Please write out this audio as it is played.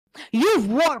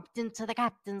You've warped into the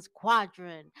Captain's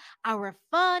Quadrant, our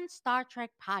fun Star Trek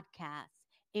podcast.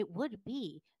 It would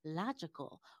be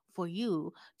logical for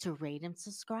you to rate and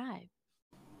subscribe.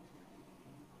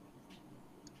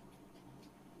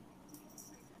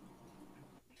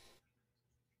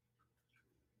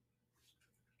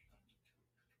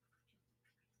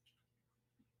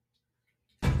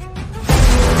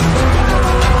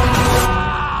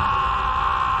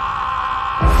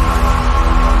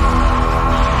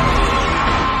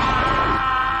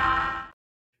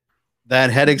 That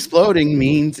head exploding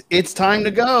means it's time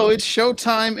to go. It's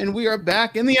showtime, and we are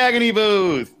back in the Agony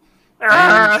booth.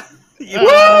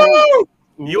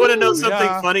 You want to know something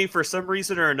funny? For some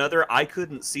reason or another, I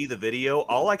couldn't see the video.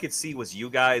 All I could see was you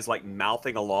guys like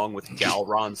mouthing along with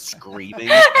Galron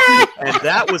screaming, and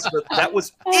that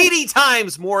was 80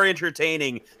 times more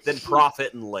entertaining than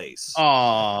Prophet and Lace.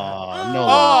 Oh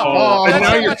no! And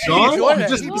now you're gone.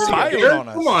 Just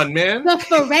come on, man. The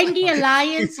Ferengi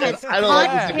Alliance has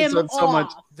cut him off. So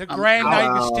much. The Grand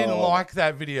Nagus didn't like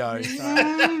that video.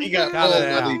 So. He got pulled by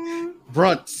the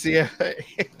brunts. Yeah.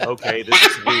 Okay, this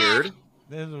is weird.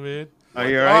 This is weird. Are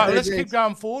you all right? right? All right, let's keep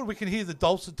going forward. We can hear the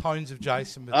dulcet tones of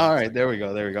Jason. All right, there we go.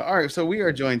 All right, so we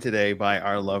are joined today by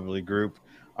our lovely group,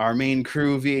 our main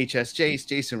crew, VHS Jace,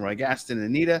 Jason, Roy Gaston,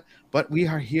 Anita. But we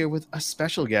are here with a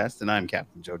special guest, and I'm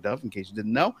Captain Joe Dove, in case you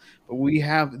didn't know. But we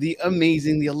have the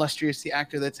amazing, the illustrious, the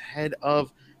actor that's head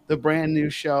of the brand new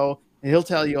show, and he'll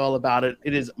tell you all about it.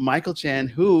 It is Michael Chan,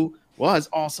 who was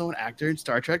also an actor in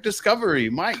Star Trek Discovery.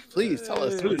 Mike, please tell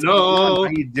us who's how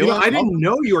you doing. I didn't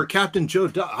know you were Captain Joe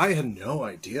Duff. I had no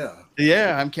idea.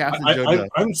 Yeah, I'm Captain Joe Duff.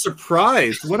 I'm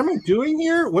surprised. What am I doing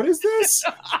here? What is this?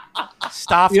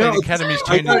 Starfleet Academy's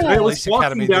changing to Police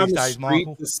Academy down these the days, street,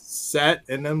 Michael. the set,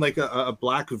 and then like a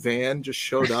black van just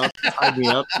showed up, tied me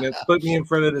up, and it put me in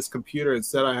front of this computer and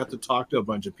said I have to talk to a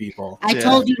bunch of people. I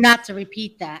told you not to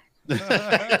repeat that.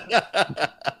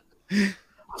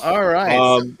 All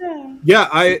right.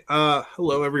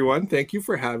 Hello everyone. Thank you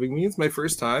for having me. It's my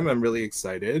first time. I'm really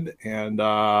excited. And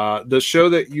the show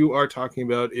that you are talking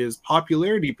about is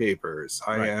Popularity Papers.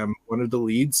 I am one of the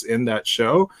leads in that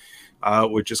show,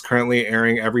 which is currently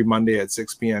airing every Monday at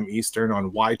 6 p.m. Eastern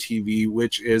on YTV,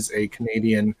 which is a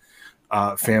Canadian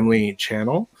family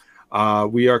channel.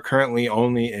 We are currently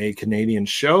only a Canadian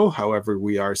show. However,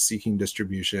 we are seeking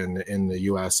distribution in the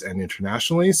US and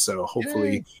internationally. So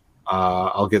hopefully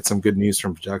I'll get some good news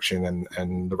from production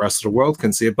and the rest of the world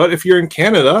can see it. But if you're in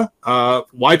Canada,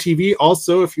 YTV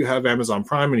also, if you have Amazon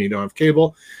Prime and you don't have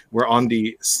cable, we're on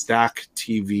the Stack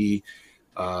TV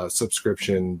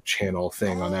subscription channel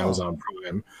thing on Amazon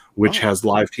Prime, which has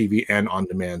live TV and on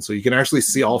demand. So you can actually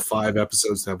see all 5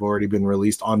 episodes that have already been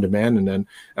released on demand, and then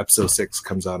episode 6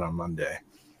 comes out on Monday.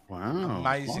 Wow.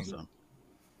 Amazing.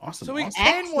 Awesome. So we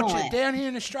can watch it down here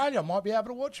in Australia. I might be able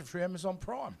to watch it through Amazon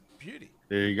Prime. Beauty.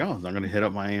 There you go. I'm going to hit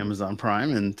up my Amazon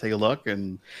Prime and take a look.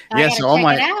 And so all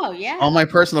my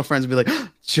personal friends will be like,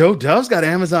 Joe Dove's got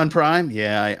Amazon Prime.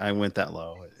 Yeah, I went that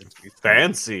low.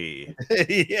 Fancy.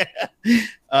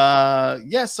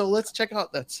 So let's check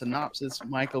out that synopsis.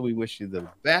 Michael, we wish you the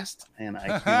best, and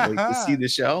I can't wait to see the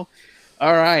show.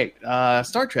 All right.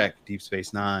 Star Trek Deep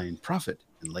Space Nine, Prophet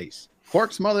and Lace.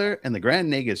 Quark's mother and the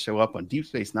Grand Nagus show up on Deep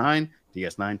Space Nine,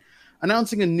 DS9,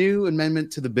 announcing a new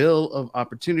amendment to the Bill of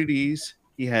Opportunities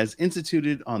he has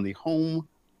instituted on the home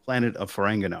planet of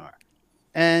Ferenginar.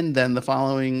 And then the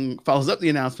following follows up the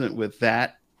announcement with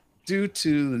that, due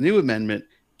to the new amendment,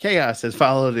 chaos has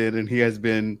followed it and he has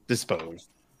been disposed.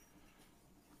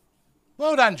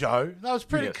 Well done, Joe. That was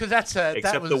pretty, because that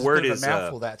was the word a bit is of a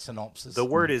mouthful, that synopsis. The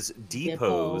word is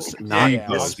deposed, not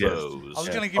disposed. I was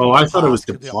going to give I thought it was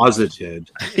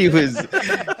deposited. He was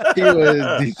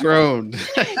dethroned.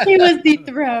 He was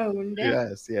dethroned.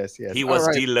 Yes. He was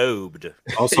delobed.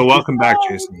 Also, welcome back,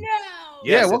 Jason. No.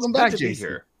 Yes, welcome back, Jason.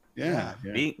 Here. Yeah.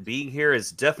 Being here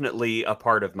is definitely a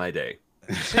part of my day.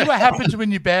 See what happens when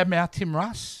you badmouth Tim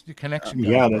Russ? Your connection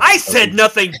goes. I said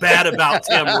nothing bad about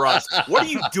Tim Russ. What are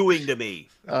you doing to me?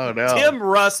 Oh, no. Tim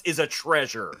Russ is a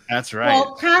treasure. That's right.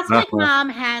 Well, Cosmic Mom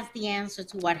has the answer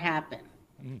to what happened.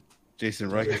 Jason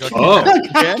Roy. You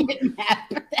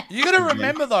got to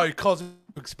remember, though, Cosmic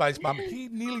Space Mom, he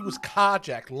nearly was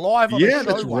carjacked live on the show.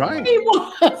 That's right. He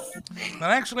was.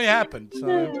 That actually happened.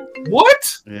 So.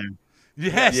 What? Yeah.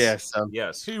 Yes.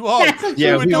 Yes. He was.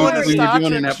 Yeah, we were doing a Star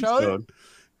doing an Trek show, episode.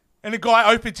 and the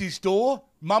guy opens his door,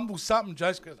 mumbles something.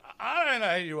 Jace goes, I don't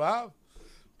know who you are.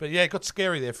 But yeah, it got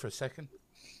scary there for a second.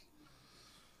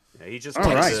 Yeah, he just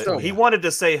he wanted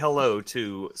to say hello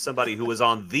to somebody who was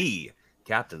on the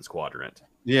Captain's Quadrant.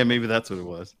 Yeah, maybe that's what it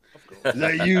was. Is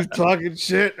that you talking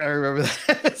shit? I remember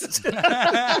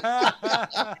that.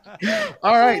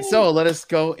 All right, so let us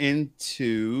go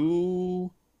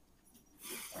into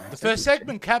The first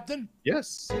segment, Captain.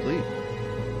 yes, please.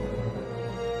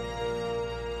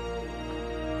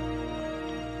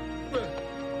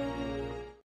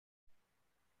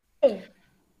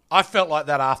 I felt like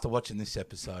that after watching this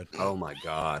episode. Oh my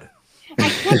god. I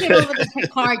can't get over the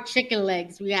Picard chicken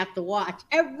legs we have to watch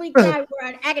every time we're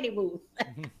on Agony booth.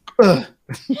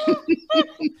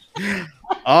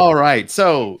 All right,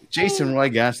 so Jason Roy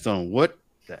Gaston, what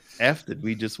the F did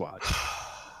we just watch?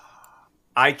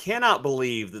 I cannot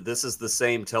believe that this is the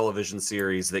same television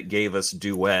series that gave us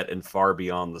Duet and Far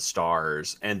Beyond the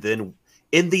Stars. And then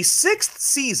in the 6th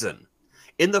season,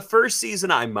 in the first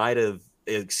season, I might have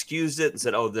excused it and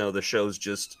said, oh, no, the show's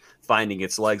just finding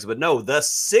its legs. But no, the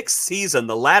 6th season,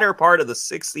 the latter part of the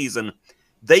 6th season,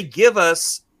 they give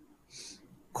us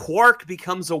Quark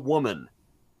becomes a woman.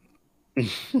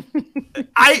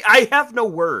 I have no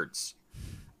words.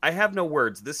 I have no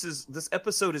words. This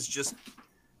episode is just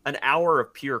an hour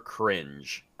of pure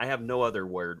cringe. I have no other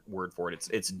word for it.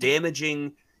 It's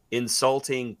damaging,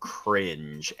 insulting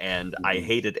cringe, and I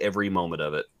hated every moment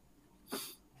of it.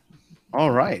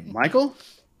 All right, Michael?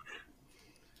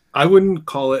 I wouldn't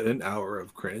call it an hour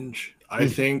of cringe. I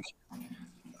think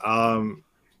the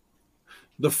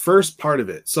first part of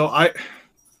it. So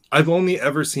I've only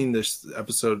ever seen this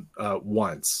episode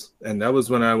once, and that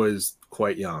was when I was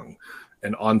quite young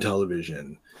and on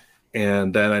television.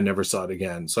 And then I never saw it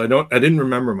again. So I didn't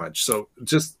remember much. So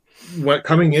just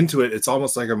coming into it, it's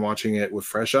almost like I'm watching it with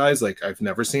fresh eyes. Like I've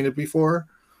never seen it before.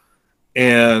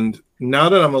 And now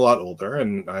that I'm a lot older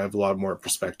and I have a lot more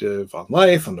perspective on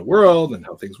life, on the world, and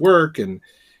how things work, and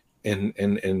you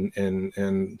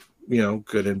know,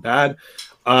 good and bad,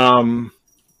 I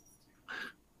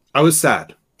was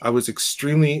sad. I was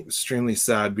extremely, extremely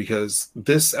sad because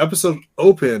this episode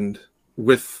opened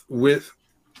with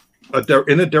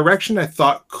in a direction I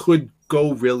thought could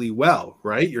go really well.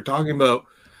 Right? You're talking about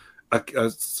like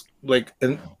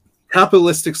a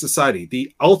capitalistic society,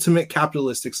 the ultimate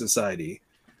capitalistic society,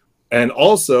 and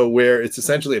also where it's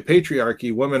essentially a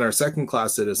patriarchy. Women are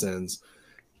second-class citizens,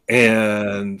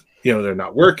 and you know they're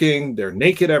not working. They're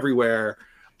naked everywhere.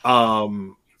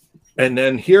 And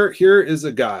then here is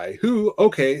a guy who,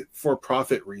 okay, for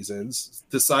profit reasons,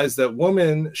 decides that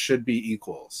women should be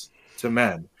equals to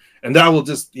men, and that will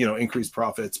just, you know, increase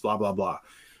profits, blah blah blah.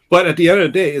 But at the end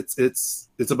of the day, it's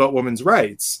about women's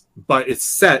rights, but it's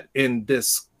set in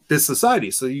this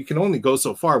society, so you can only go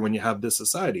so far when you have this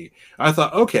society. I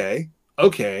thought, okay,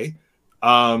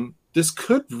 this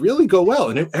could really go well,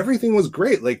 and everything was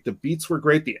great. Like the beats were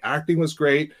great, the acting was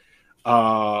great.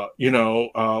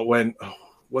 When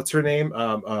what's her name?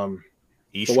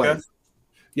 Ishka?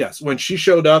 Yes, when she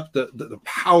showed up, the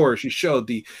power she showed,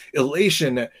 the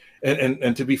elation,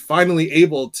 and to be finally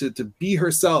able to be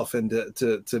herself and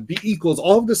to be equals,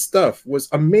 all of this stuff was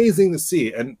amazing to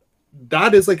see. And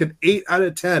that is like an 8 out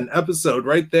of 10 episode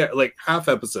right there, like half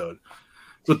episode.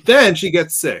 But then she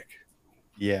gets sick.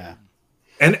 Yeah.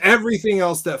 And everything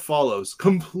else that follows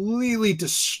completely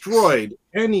destroyed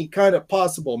any kind of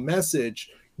possible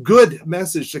message, good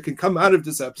message that can come out of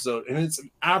this episode. And it's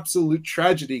an absolute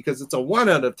tragedy because it's a 1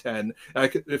 out of 10.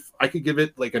 If I could give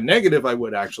it like a negative, I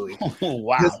would actually. Oh,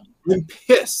 wow. I'm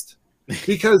pissed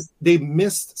because they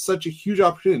missed such a huge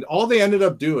opportunity. All they ended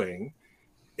up doing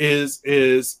is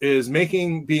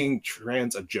making being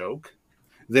trans a joke.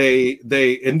 They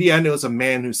in the end, it was a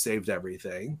man who saved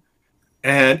everything.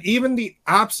 And even the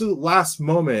absolute last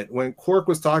moment when Quark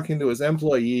was talking to his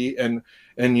employee and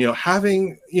you know,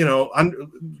 having, you know,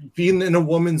 being in a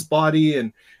woman's body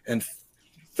and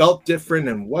felt different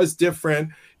and was different,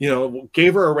 you know,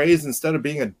 gave her a raise instead of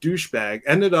being a douchebag,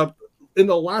 ended up in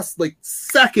the last like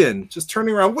second just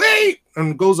turning around, wait,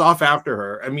 and goes off after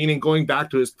her. I mean, going back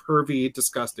to his pervy,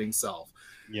 disgusting self.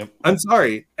 Yep. I'm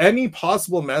sorry, any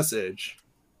possible message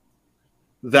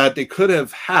that they could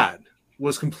have had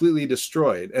was completely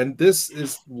destroyed. And this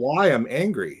is why I'm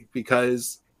angry,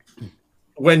 because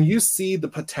when you see the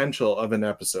potential of an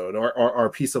episode or a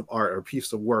piece of art or a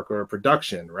piece of work or a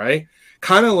production, right?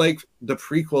 Kind of like the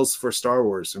prequels for Star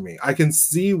Wars for me. I can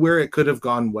see where it could have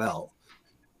gone well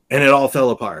and it all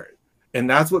fell apart. And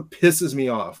that's what pisses me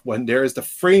off, when there is the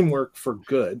framework for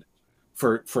good,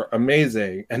 for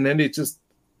amazing. And then it just,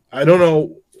 I don't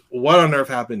know what on earth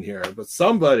happened here, but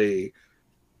somebody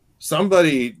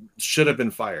should have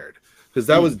been fired because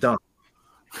that was dumb.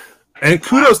 And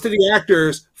kudos to the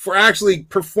actors for actually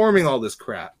performing all this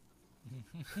crap.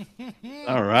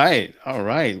 All right, all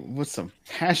right. With some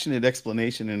passionate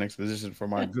explanation and exposition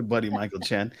from our good buddy Michael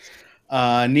Chen.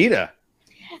 Nita.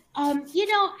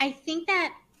 I think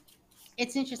that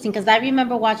it's interesting because I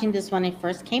remember watching this when it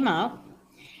first came out,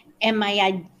 and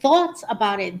my thoughts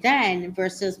about it then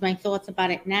versus my thoughts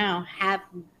about it now have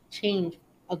changed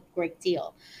a great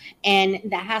deal, and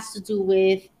that has to do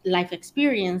with life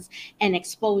experience and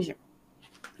exposure.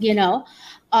 You know,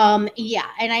 yeah,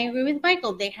 and I agree with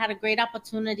Michael. They had a great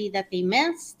opportunity that they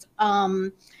missed.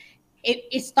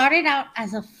 It started out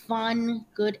as a fun,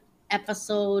 good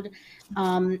episode,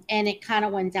 and it kind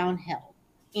of went downhill.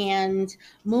 And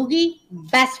Mugi,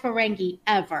 best Ferengi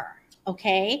ever.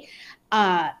 Okay,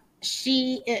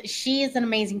 she is an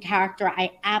amazing character.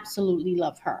 I absolutely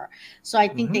love her. So I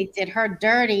think they did her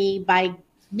dirty by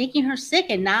making her sick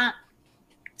and not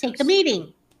take the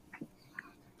meeting.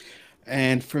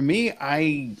 And for me,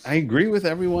 I agree with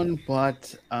everyone,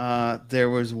 but there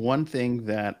was one thing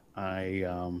that I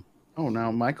oh,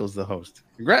 now Michael's the host.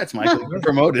 Congrats, Michael, you're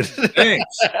promoted.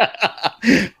 Thanks.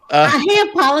 I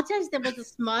apologize. There was a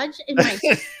smudge in my,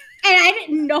 and I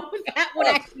didn't know that would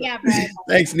actually happen.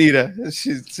 Thanks, Nita.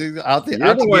 She's out there. You're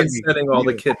out the to one get me. setting all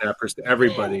the kidnappers to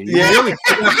everybody. Yeah. You really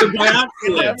kidnapped them by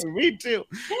accident. Me too.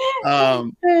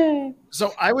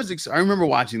 So I remember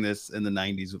watching this in the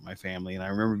 90s with my family, and I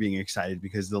remember being excited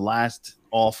because the last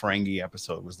all Ferengi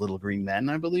episode was Little Green Men,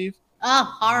 I believe.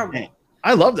 Oh, horrible. And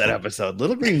I love that episode.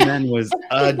 Little Green Men was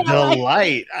a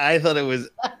delight. I thought it was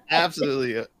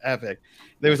absolutely epic.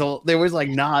 There was like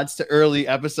nods to early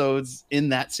episodes in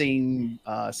that same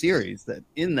series, that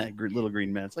in that Little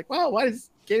Green Men. It's like, wow, why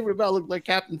does Gabriel Bell look like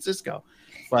Captain Cisco?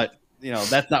 But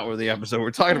that's not where the episode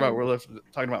we're talking about. We're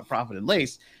talking about Prophet and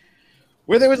Lace,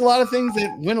 where there was a lot of things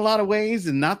that went a lot of ways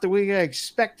and not the way I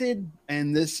expected.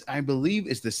 And this, I believe,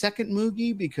 is the second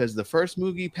Mugi because the first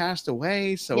Mugi passed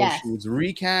away. So Yes. she was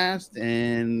recast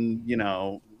and,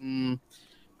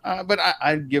 but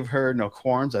I'd give her no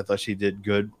qualms. I thought she did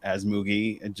good as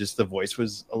Mugi, and just the voice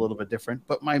was a little bit different.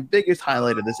 But my biggest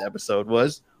highlight of this episode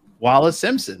was Wallace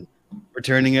Simpson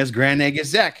returning as Grand Nagus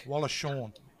Zek. Wallace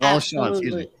Shawn. Wallace Shawn,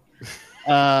 excuse me.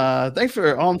 Thanks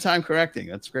for on time correcting.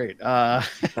 That's great. And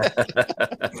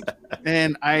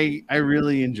I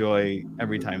really enjoy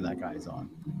every time that guy's on.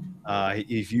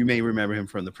 If you may remember him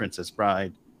from The Princess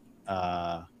Bride,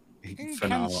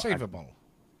 phenomenal.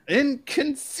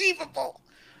 Inconceivable.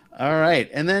 All right,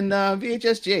 and then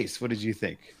VHS Jace, what did you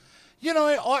think?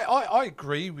 I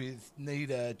agree with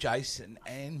Nita, Jason,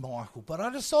 and Michael, but I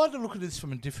decided to look at this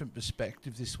from a different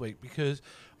perspective this week because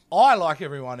I, like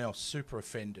everyone else, super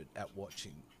offended at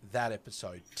watching that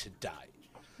episode today.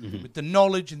 Mm-hmm. With the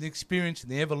knowledge and the experience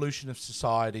and the evolution of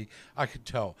society, I could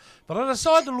tell. But I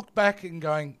decided to look back and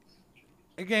going,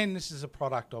 again, this is a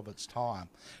product of its time.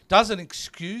 Doesn't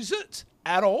excuse it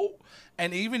at all.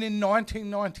 And even in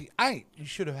 1998, you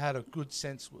should have had a good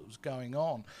sense of what was going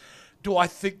on. Do I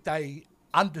think they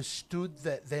understood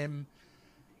that them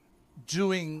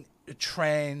doing a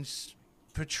trans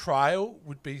portrayal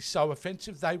would be so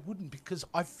offensive? They wouldn't, because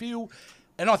I feel,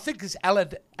 and I think it's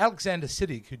Alexander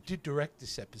Siddig who did direct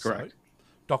this episode, correct.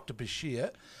 Dr. Bashir,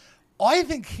 I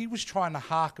think he was trying to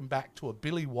harken back to a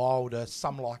Billy Wilder,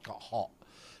 Some Like It Hot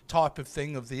type of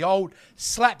thing, of the old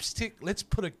slapstick, let's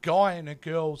put a guy in a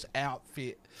girl's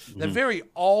outfit. Mm-hmm. The very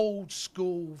old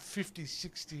school 50s,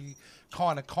 60s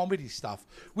kind of comedy stuff,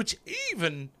 which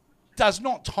even does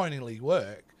not tonally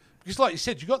work. Because like you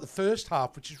said, you got the first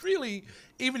half, which is really,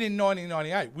 even in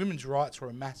 1998, women's rights were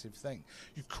a massive thing.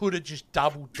 You could have just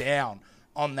doubled down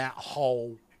on that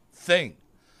whole thing.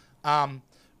 I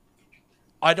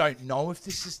don't know if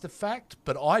this is the fact,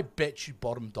 but I bet you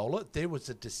bottom dollar there was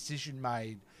a decision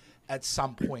made at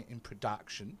some point in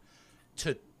production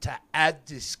to add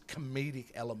this comedic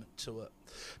element to it.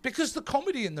 Because the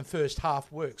comedy in the first half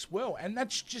works well, and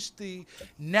that's just the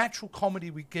natural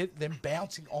comedy we get, them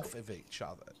bouncing off of each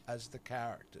other as the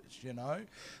characters,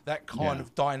 That kind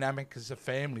of dynamic as a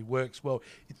family works well.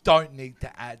 You don't need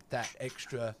to add that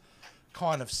extra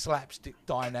kind of slapstick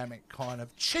dynamic, kind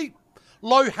of cheap,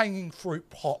 low-hanging fruit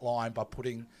plotline by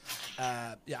putting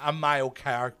a male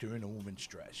character in a woman's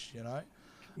dress,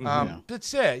 But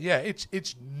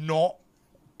it's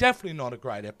definitely not a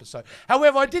great episode.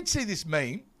 However, I did see this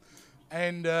meme,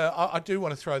 and I do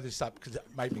want to throw this up because it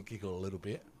made me giggle a little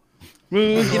bit.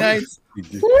 Moogie Nights.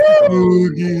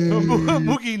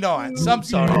 Moogie Nights. I'm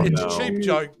sorry, it's a cheap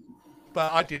joke,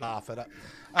 but I did laugh at it.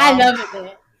 I love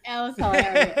it. That was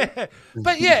hilarious.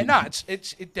 But yeah, no,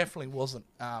 it definitely wasn't.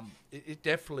 It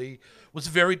definitely was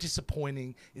very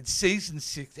disappointing in season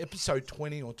 6, episode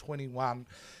 20 or 21.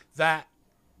 That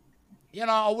you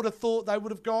know, I would have thought they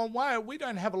would have gone, wow, we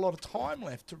don't have a lot of time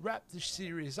left to wrap this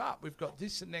series up. We've got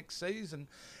this and next season.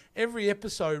 Every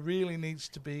episode really needs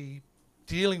to be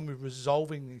dealing with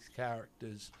resolving these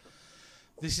characters.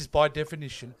 This is, by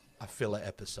definition, a filler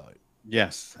episode.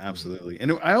 Yes, absolutely.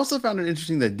 And I also found it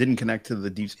interesting that it didn't connect to the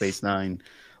Deep Space Nine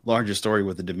larger story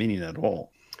with the Dominion at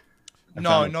all.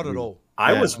 No, not at all.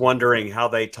 I was wondering how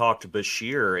they talked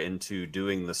Bashir into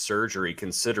doing the surgery,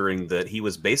 considering that he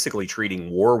was basically treating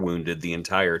war wounded the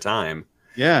entire time.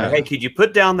 Yeah. Hey, could you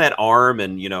put down that arm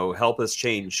and, you know, help us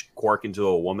change Quark into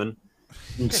a woman?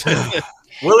 Will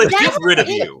it get rid of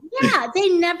you? Yeah, they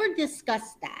never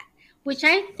discussed that, which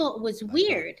I thought was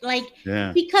weird. Like,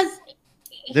 because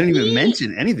they didn't even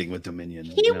mention anything with Dominion.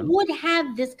 He would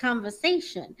have this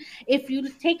conversation. If you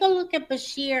take a look at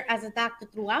Bashir as a doctor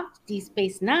throughout Deep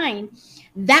Space Nine,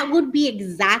 that would be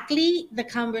exactly the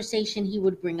conversation he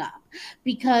would bring up,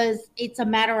 because it's a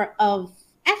matter of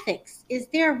ethics. Was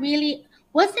there really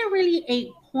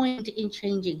a point in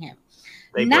changing him?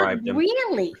 They Not bribed him.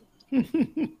 really.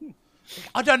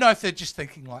 I don't know if they're just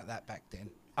thinking like that back then.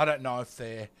 I don't know if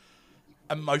they're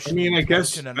emotionally. I mean, I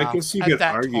guess enough you at could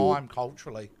that argue time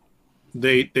culturally.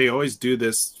 They always do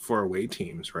this for away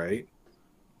teams, right?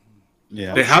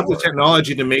 Yeah, they have the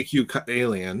technology to make you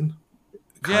alien,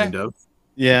 kind of.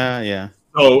 Yeah.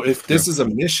 So if this is a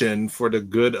mission for the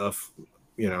good of,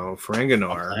 you know,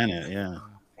 Ferenginar,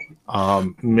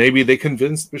 planet, maybe they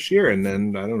convinced Bashir, and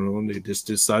then I don't know, they just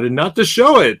decided not to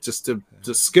show it, just to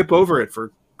skip over it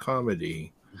for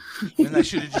comedy. And they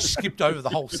should have just skipped over the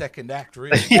whole second act,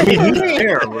 really. I mean, he's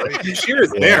there, right?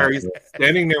 Bashir's there. He's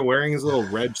standing there wearing his little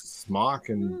red smock,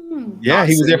 and he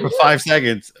was there for 5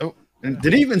 seconds. Oh, and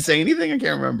did he even say anything? I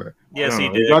can't remember. Yes, he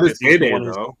did. He got his payday,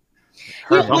 though.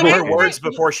 Her words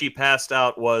before she passed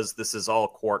out was, "This is all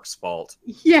Quark's fault."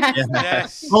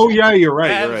 Yes. Oh yeah, you're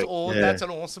right. That's an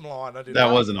awesome line.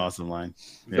 That was an awesome line.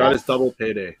 Got his double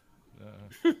payday.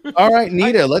 All right,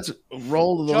 Nita, let's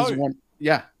roll those Joe, one.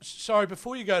 Yeah. Sorry,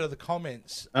 before you go to the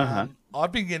comments,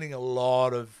 I've been getting a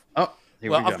lot of.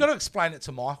 I've got to explain it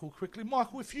to Michael quickly.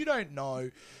 Michael, if you don't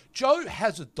know, Joe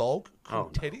has a dog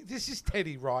called Teddy. This is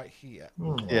Teddy right here.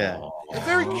 Yeah. A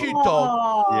very cute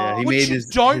dog. Yeah, he made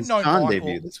his Michael,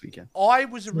 debut this weekend. I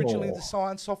was originally the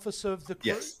science officer of the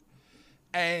crew. Yes.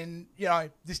 And, you know,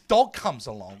 this dog comes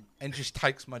along and just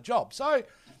takes my job. So,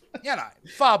 you know,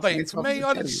 far be it from me.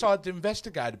 I decided to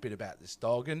investigate a bit about this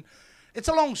dog. And it's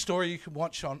a long story you can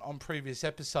watch on previous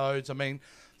episodes. I mean,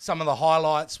 some of the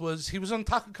highlights was he was on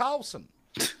Tucker Carlson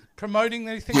promoting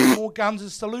that he thinks more guns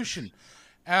is solution.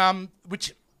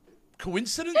 Which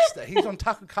coincidence that he's on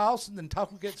Tucker Carlson and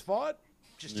Tucker gets fired?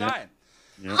 Just saying.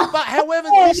 Yeah. But however,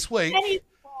 this week,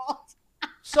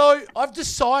 so I've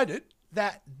decided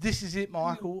that this is it,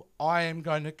 Michael. I am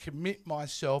going to commit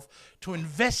myself to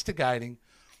investigating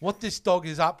what this dog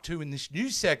is up to in this new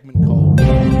segment called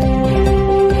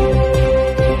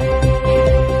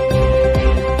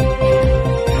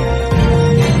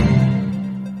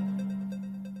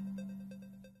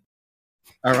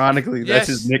Ironically, that's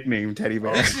his nickname, Teddy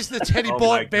Bear. This is the Teddy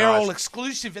Bear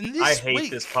exclusive. And this I hate week,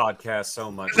 this podcast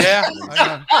so much. Yeah.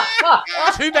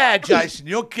 Too bad, Jason.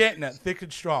 You're getting it thick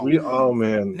and strong. Oh,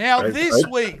 man. Now, this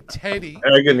week, Teddy.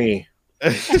 Agony.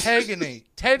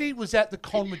 Teddy was at the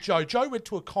con with Joe. Joe went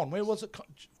to a con. Where was it?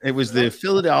 It was the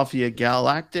Philadelphia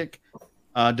Galactic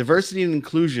Diversity and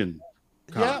Inclusion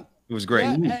Con. Yeah. It was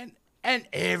great. Yeah, and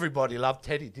everybody loved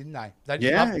Teddy, didn't they? They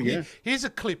just loved him. Yeah. Here's a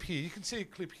clip here. You can see a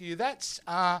clip here. That's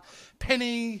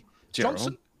Penny Gerald.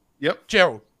 Johnson. Yep.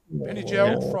 Gerald. Penny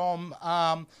Gerald from,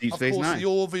 Deep of Space course, Nine. the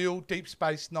Orville, Deep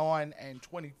Space 9 and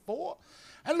 24.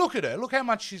 And look at her. Look how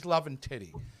much she's loving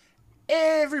Teddy.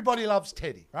 Everybody loves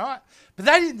Teddy, right? But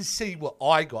they didn't see what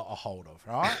I got a hold of,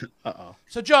 right?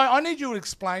 So, Joe, I need you to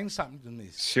explain something to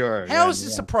this. Sure. How is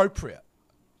this appropriate?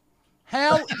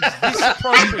 How is this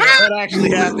appropriate? That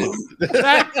actually happened.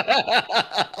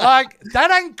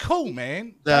 That ain't cool,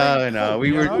 man. No.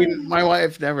 My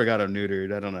wife never got him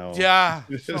neutered. I don't know. Yeah,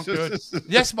 it's not good.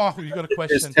 Yes, Michael, you got a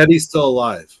question. Is Teddy still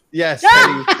alive? Yes,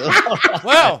 Teddy's still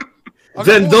alive. Well,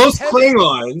 then those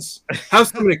Klingons have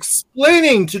some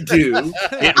explaining to do.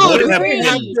 It would have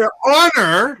been their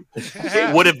honor.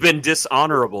 It would have been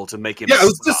dishonorable to make him. Yeah, it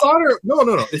was dishonorable.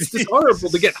 No. It's dishonorable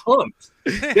to get humped.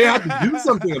 They have to do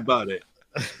something about it.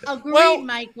 Agreed,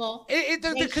 Michael.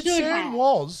 The concern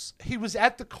was he was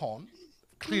at the con,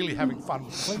 clearly having fun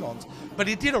with Klingons, but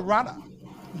he did a runner.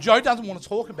 Joe doesn't want to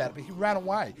talk about it, but he ran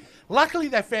away. Luckily,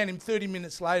 they found him 30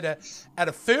 minutes later at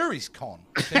a furries con.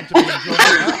 Seemed to be enjoying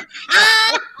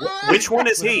that. Which one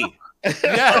is he?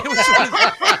 Yeah, it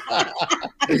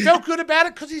was he felt good about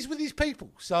it because he's with his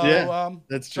people. So Yeah,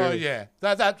 that's true. So yeah,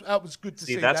 that was good to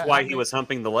see. That's that why he happening. was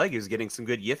humping the leg. He was getting some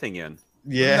good yiffing in.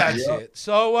 Yeah, That's it.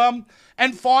 So,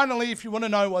 and finally, if you want to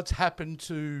know what's happened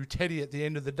to Teddy at the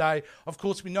end of the day, of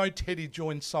course, we know Teddy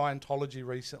joined Scientology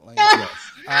recently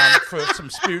for some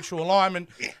spiritual alignment,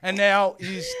 and now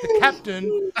is the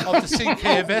captain of the Sea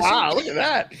Care vessel. Wow, look at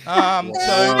that.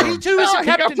 So he too is Oh, a he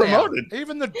got captain now. promoted.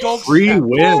 Even the dog's Free captain.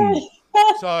 win.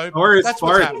 So Or as that's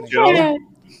far what's as happening. Joe.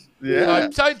 Yeah.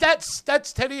 So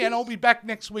that's Teddy, and I'll be back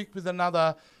next week with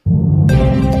another.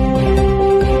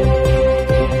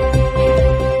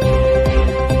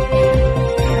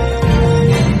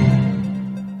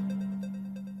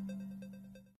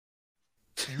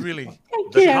 You really.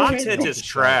 The content is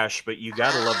trash, but you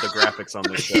gotta love the graphics on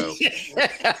this show.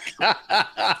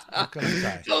 What can I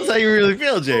say? Tell us how you really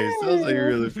feel, Jace. Tell us how you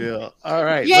really feel. All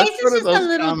right. Jason's let's go to just a those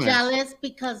little comments. jealous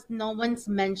because no one's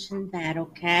mentioned Battle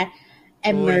Cat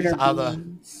and Or Murder his other-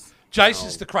 Beans.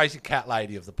 Jason's the crazy cat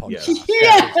lady of the podcast.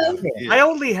 Yeah. I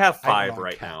only have I 5 like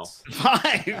right cats.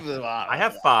 Five. Wow. now. I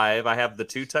have 5. I have the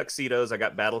 2 tuxedos. I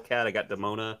got Battle Cat. I got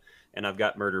Demona, and I've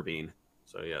got Murder Bean.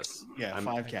 So yes, Yeah, I'm-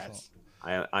 5 cats.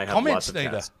 I have Comments, lots of Nita.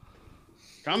 cats.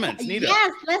 Comments, Nita.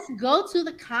 Yes, let's go to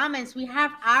the comments. We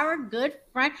have our good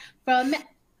friend from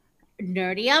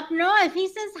Nerdy Up North. He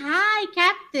says, "Hi,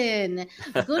 Captain.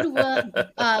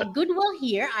 Goodwill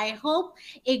here. I hope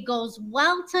it goes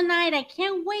well tonight. I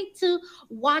can't wait to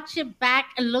watch it back.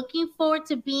 Looking forward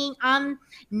to being on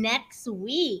next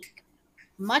week.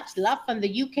 Much love from the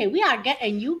UK. We are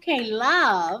getting UK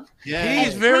love. Yeah. He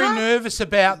is very nervous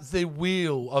about the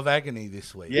wheel of agony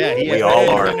this week. Yeah, he We is all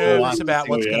very are. nervous about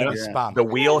what's going to be Yeah. spun. The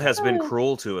wheel has been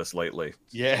cruel to us lately.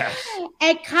 Yeah.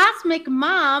 A cosmic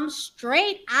mom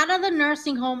straight out of the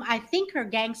nursing home. I think her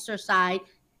gangster side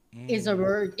is a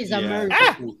murder. Yeah.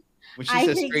 Ah! When she I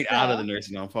says think straight out of so. the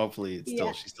nursing home, hopefully it's still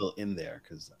Yeah. she's still in there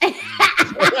because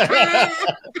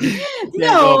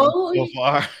No, go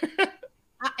far.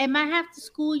 I might have to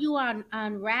school you on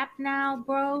rap now,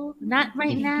 bro. Not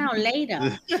right now, later.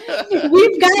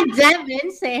 We've got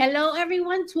Devin. Say hello,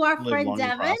 everyone, to our Live friend long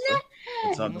and Devin. prosper.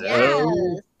 What's up, Devin?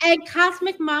 Yes. And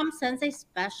Cosmic Mom sends a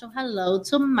special hello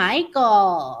to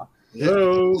Michael.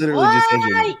 Hello. Literally just said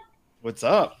your What? name. What's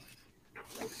up?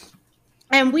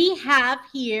 And we have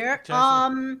here,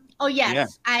 Jason. oh yes, Yeah.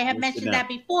 I have What's mentioned kidnapped?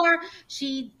 that before.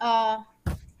 She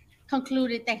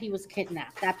concluded that he was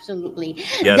kidnapped. Absolutely.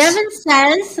 Yes.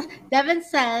 Devin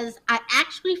says, I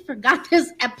actually forgot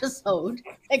this episode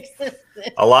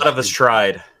existed. A lot of us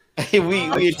tried. we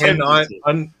I cannot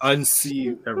attempted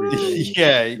unsee to. everything.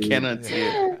 Yeah, you cannot see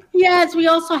it. Yes, we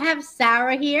also have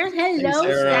Sarah here. Hello,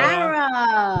 Hey, Sarah. Sarah.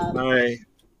 Hi.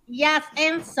 Yes,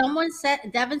 and someone said,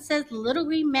 Devin says, Little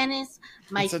Green Men is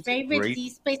my It's such a favorite great D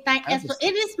Space Nine episode. episode.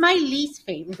 It is my least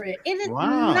favorite. It is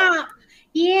Wow. not.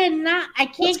 Yeah, not. I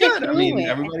can't That's get good. through I mean, it.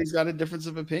 everybody's got a difference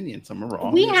of opinion. Some are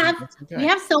wrong. We have That's okay. we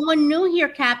have someone new here,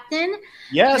 Captain.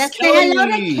 Yes, Let's Kelly. say hello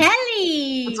to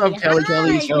Kelly. What's up, Kelly?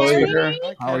 Kelly, Hi, show Kelly. her.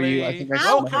 Hi, How are you? I Kelly. think I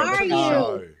How saw her. are you?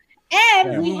 Show.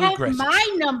 And Yeah. we Ooh, have aggressive.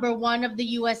 my number one of the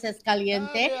USS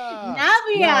Caliente, Navia.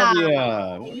 Navia.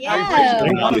 Navia. Yes. One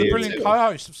of the Navia, brilliant too.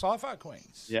 co-hosts of Sci-Fi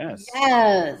Queens. Yes.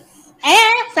 Yes.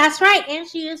 And that's right. And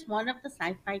she is one of the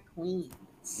sci-fi queens.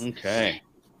 Okay.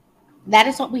 That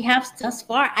is what we have thus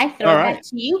far. I throw All that right.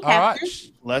 to you, All right. Captain.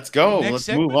 Let's go. Next Let's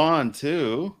segment. move on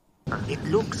to. It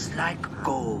looks like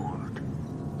gold.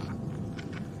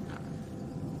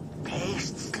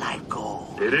 Tastes like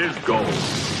gold. It is gold.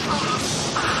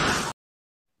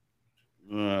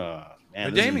 Man,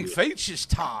 Redeeming features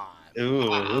time. This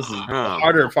is the Huh.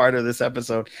 harder part of this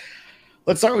episode.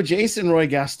 Let's start with Jason Roy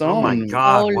Gaston. Oh my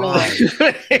God! Oh, why?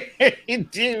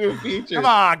 Dear feature. Come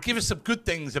on, give us some good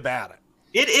things about it.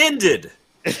 It ended.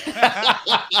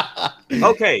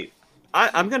 Okay,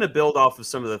 I'm going to build off of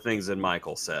some of the things that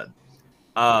Michael said.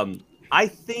 I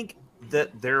think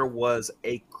that there was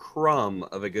a crumb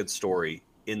of a good story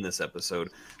in this episode.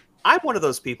 I'm one of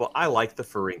those people. I like the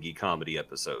Ferengi comedy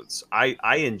episodes.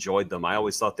 I enjoyed them. I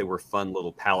always thought they were fun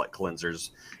little palate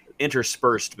cleansers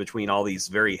interspersed between all these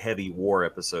very heavy war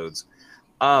episodes.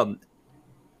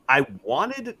 I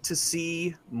wanted to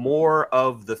see more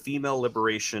of the female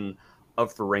liberation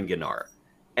of Ferenginar.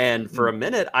 And for a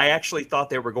minute, I actually thought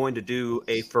they were going to do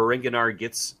a Ferenginar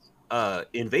gets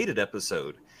invaded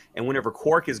episode. And whenever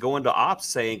Quark is going to Ops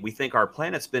saying, we think our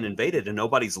planet's been invaded and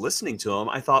nobody's listening to him,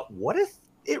 I thought, what if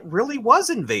it really was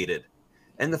invaded?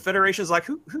 And the Federation's like,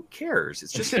 who cares?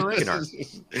 It's just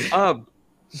Ferenginar.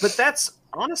 But that's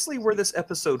honestly where this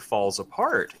episode falls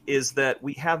apart, is that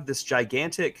we have this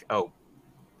gigantic... Oh,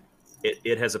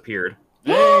 it has appeared.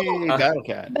 Hey, Battle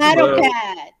Cat. Battle Hello.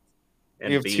 Cat. And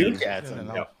We have two Bean. cats Yeah, on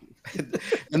no. it.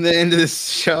 And the end of this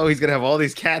show, he's gonna have all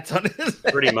these cats on his.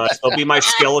 Pretty much. There'll be my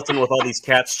skeleton with all these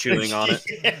cats chewing on it.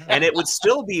 And it would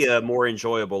still be a more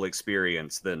enjoyable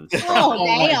experience than. Oh, Oh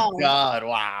my damn. god!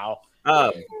 Wow.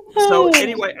 So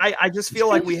anyway, I just feel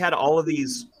like we had all of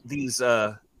these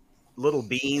little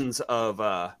beans of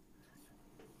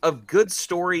good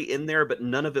story in there, but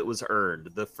none of it was earned.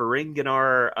 The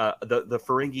Ferenginar, the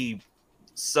Ferengi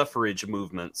suffrage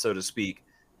movement, so to speak,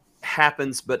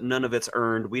 happens, but none of it's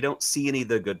earned. We don't see any of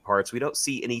the good parts. We don't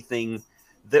see anything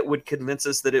that would convince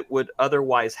us that it would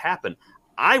otherwise happen.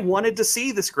 I wanted to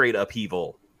see this great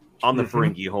upheaval on the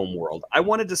Ferengi homeworld. I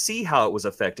wanted to see how it was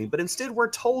affecting, but instead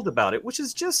we're told about it, which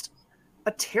is just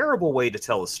a terrible way to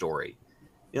tell a story.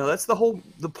 You know, that's the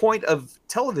point of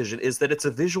television, is that it's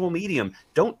a visual medium.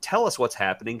 Don't tell us what's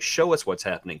happening, show us what's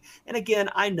happening. And again,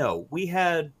 I know we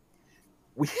had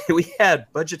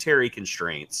budgetary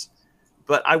constraints,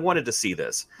 but I wanted to see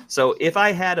this. So if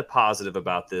I had a positive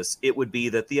about this, it would be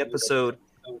that the episode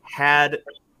had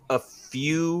a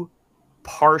few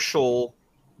partial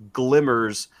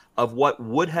glimmers of what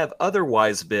would have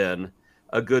otherwise been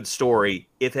a good story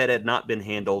if it had not been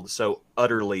handled so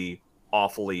utterly,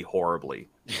 awfully, horribly.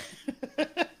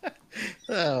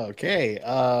 Okay,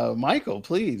 Michael,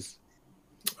 please.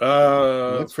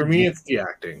 For me, it's the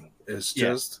acting. It's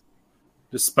just,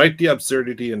 despite the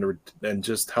absurdity and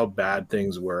just how bad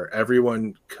things were,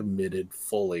 everyone committed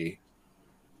fully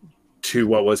to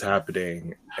what was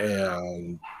happening,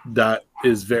 and that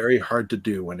is very hard to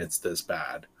do when it's this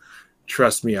bad.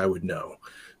 Trust me, I would know.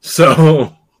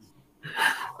 So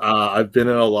I've been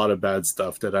in a lot of bad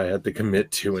stuff that I had to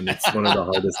commit to, and it's one of the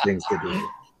hardest things to do.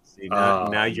 See,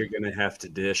 now you're going to have to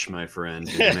dish, my friend.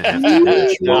 You're going to have to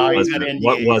dish.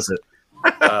 What was it?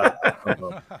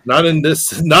 Not in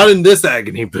this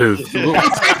agony booth.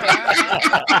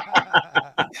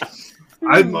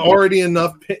 I'm already in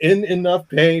enough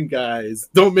pain, guys.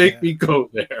 Don't make me go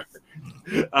there.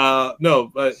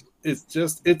 No, but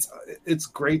it's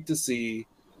great to see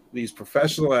these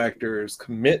professional actors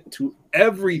commit to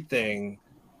everything,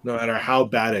 no matter how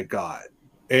bad it got.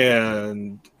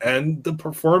 And the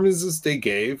performances they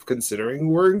gave, considering,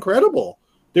 were incredible.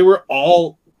 They were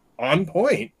all on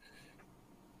point.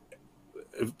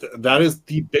 That is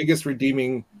the biggest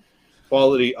redeeming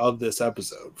quality of this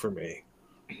episode for me.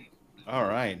 All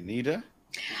right, Nita.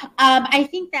 I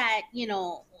think that,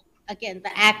 again,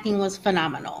 the acting was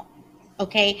phenomenal.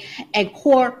 Okay. And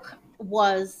Quark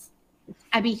was,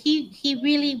 he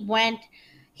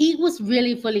was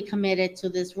really fully committed to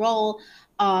this role.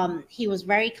 He was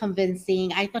very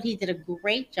convincing. I thought he did a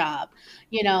great job,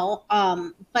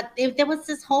 but if there was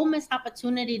this whole missed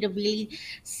opportunity to really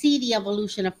see the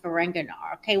evolution of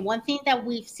Ferenginar. Okay. One thing that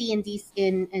we see in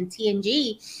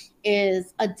TNG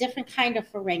is a different kind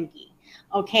of Ferengi.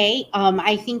 Okay.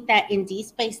 I think that in Deep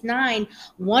Space Nine,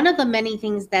 one of the many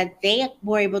things that they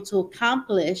were able to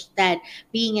accomplish that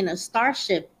being in a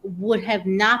starship would have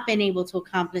not been able to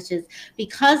accomplish is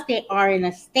because they are in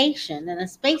a space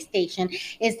station,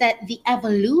 is that the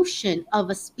evolution of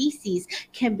a species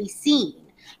can be seen.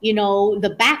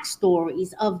 The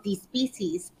backstories of these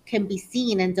species can be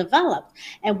seen and developed.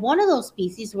 And one of those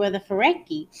species were the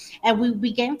Ferengi. And we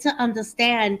began to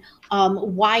understand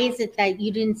why is it that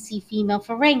you didn't see female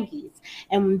Ferengis,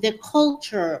 and the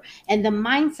culture and the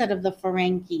mindset of the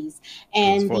Ferengis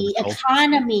and the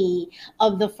economy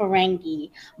of the Ferengi.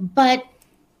 But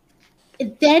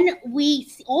then we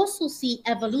also see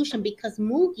evolution because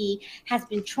Mugi has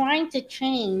been trying to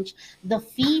change the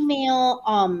female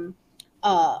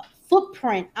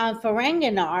footprint on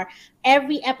Ferenginar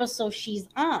every episode she's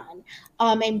on.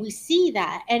 And we see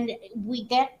that, and we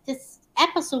get this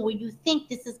episode where you think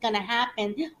this is going to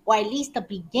happen, or at least the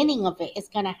beginning of it is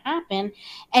going to happen,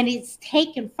 and it's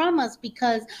taken from us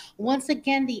because once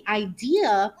again the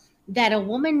idea that a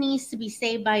woman needs to be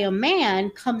saved by a man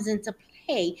comes into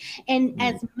play. And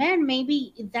as men,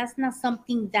 maybe that's not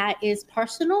something that is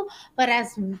personal, but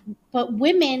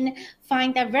women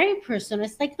find that very personal.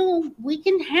 It's like, no, we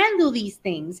can handle these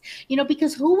things,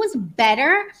 because who was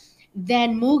better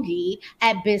than Mugi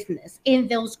at business in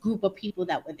those group of people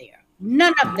that were there?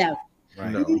 None of them.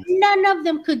 Right. No. None of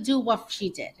them could do what she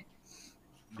did.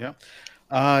 Yep.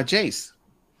 Jace.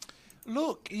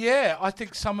 Look, yeah, I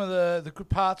think some of the good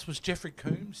parts was Jeffrey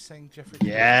Combs saying Jeffrey.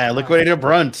 Yeah, Liquidator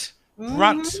Brunt.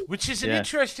 Brunt, which is an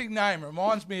interesting name. It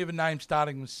reminds me of a name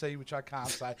starting with C, which I can't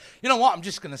say. You know what? I'm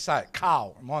just going to say it.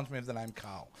 Carl. Reminds me of the name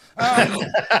Carl.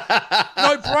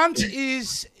 No, Brunt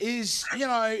is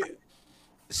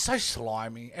so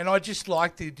slimy, and I just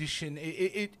like the addition.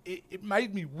 It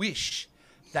made me wish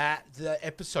that the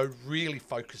episode really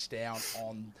focused down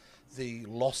on the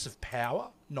loss of power,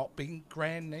 not being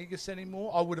Grand Negus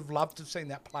anymore. I would have loved to have seen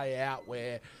that play out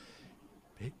where,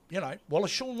 Wallace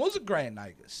Shawn was a Grand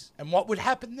Negus, and what would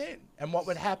happen then, and what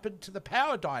would happen to the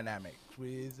power dynamic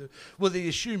with the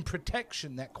assumed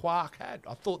protection that Quark had.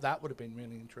 I thought that would have been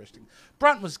really interesting.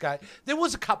 Brunt was great. There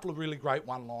was a couple of really great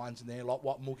one-lines in there, like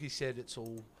what Mookie said, it's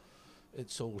all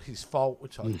his fault,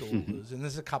 which I thought was, and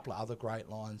there's a couple of other great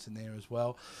lines in there as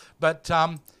well. But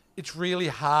it's really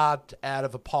hard out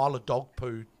of a pile of dog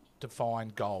poo to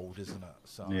find gold, isn't it?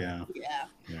 So yeah.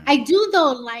 I do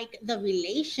though like the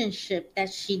relationship that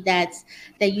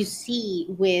you see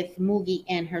with Moogie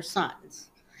and her sons.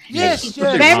 Yes, she's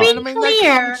yes. very I mean,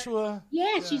 clear.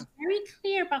 She's very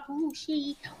clear about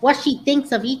what she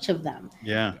thinks of each of them.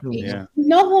 Yeah.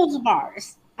 No holds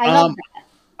bars. I love that.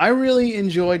 I really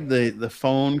enjoyed the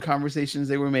phone conversations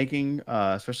they were making,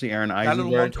 especially Aaron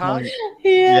Eisenberg.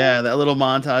 Yeah, that little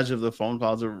montage of the phone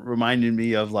calls reminded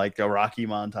me of like a Rocky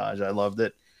montage. I loved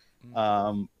it.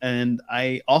 And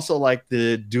I also like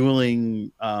the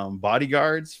dueling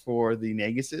bodyguards for the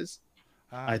Neguses.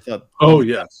 I thought,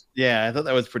 yes, yeah, I thought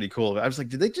that was pretty cool. I was like,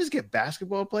 did they just get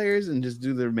basketball players and just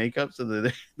do their makeup so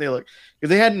that they look, because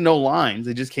they had no lines,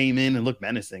 they just came in and looked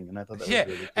menacing, and I thought that was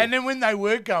really cool. And then when they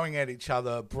were going at each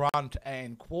other, Brunt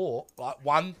and Quark, like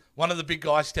one of the big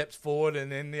guys steps forward,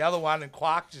 and then the other one, and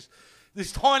Quark just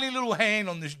this tiny little hand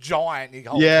on this giant, he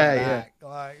holds him back.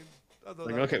 Like,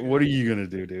 okay, what are you gonna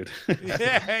do, dude?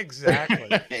 Yeah, exactly.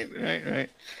 right.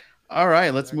 All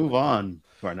right, let's move on.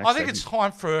 I think segment. It's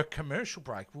time for a commercial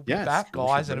break. We'll be back,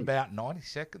 guys, in about 90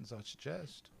 seconds, I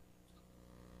suggest.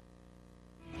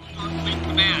 Starfleet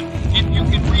Command, if you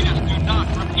can read us, do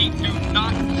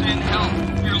not send help.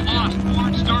 We're lost.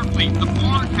 Board Starfleet. The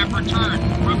Borg have returned.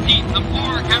 Repeat, the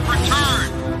Borg have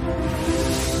returned.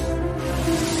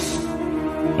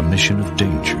 A mission of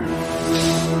danger,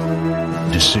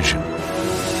 decision,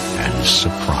 and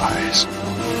surprise.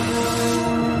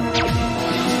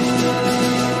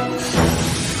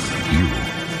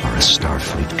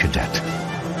 Starfleet cadet.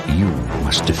 You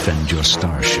must defend your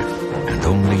starship, and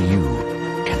only you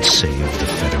can save the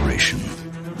Federation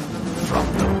from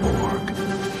the Borg.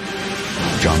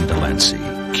 John Delancey,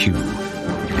 Q,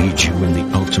 leads you in the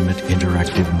ultimate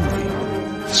interactive movie,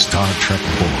 Star Trek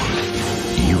Borg.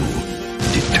 You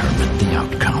determine the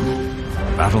outcome.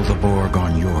 Battle the Borg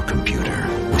on your computer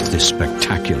with this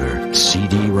spectacular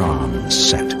CD-ROM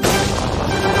set.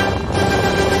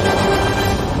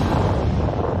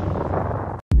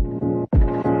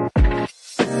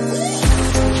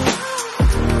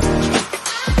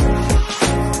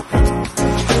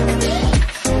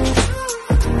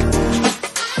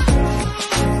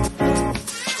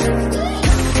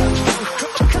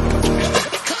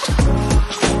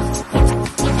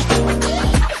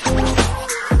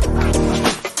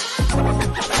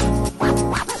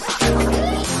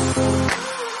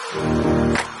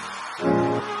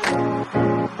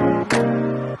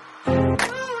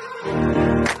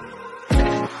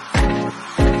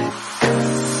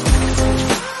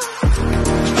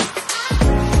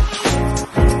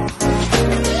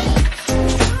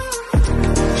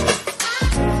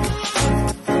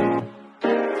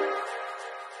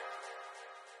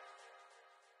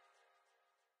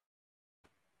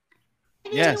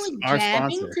 Yes, our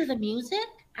sponsor. To the music.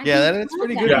 That's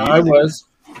pretty good. Yeah, I was.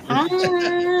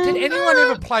 Did anyone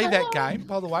ever play that game,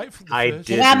 by the way? I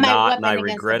did not, and I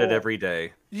regret it every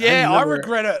day. Yeah, I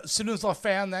regret it. As soon as I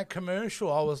found that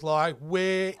commercial, I was like,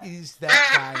 where is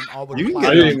that game? I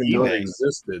didn't even know it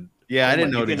existed. Yeah, I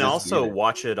didn't know. You can also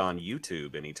watch it on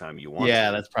YouTube anytime you want.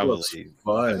 Yeah, that's probably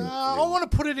fun. I want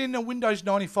to put it in a Windows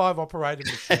 95 operating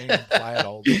machine and play it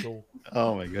old school.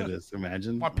 Oh my goodness!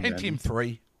 Imagine my Pentium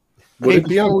 3. Would it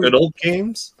be on good old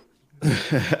games?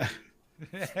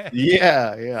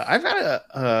 Yeah. I've got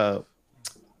a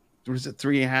was it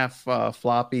 3.5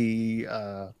 floppy?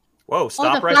 Whoa!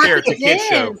 Stop right there. It's a kid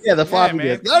show. Yeah, the floppy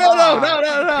disk. No, not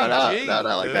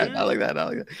like that. Not like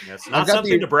that. That's not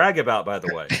something to brag about, by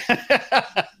the way.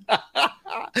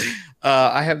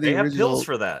 I have the original. Have pills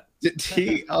for that.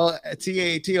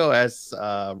 TOS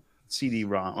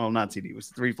CD-ROM. Well, not CD. It was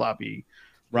 3 floppy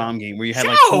ROM game where you had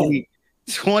like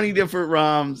 20 different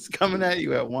ROMs coming at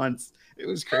you at once. It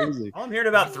was crazy. I'm hearing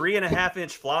about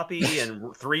 3.5-inch floppy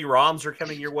and 3 ROMs are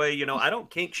coming your way. You know, I don't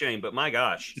kink shame, but my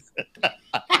gosh.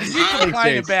 You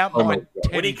complain about my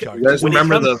when he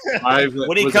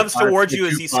comes towards you,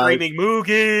 is he screaming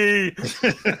Moogie?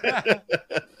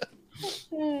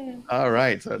 All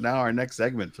right. So now our next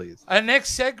segment, please. Our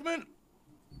next segment.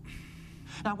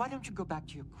 Now, why don't you go back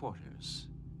to your quarters?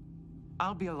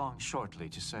 I'll be along shortly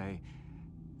to say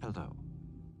hello.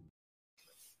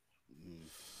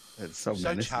 It's so, So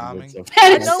menacing, charming. so- That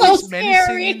I is know so it's menacing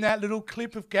scary. in that little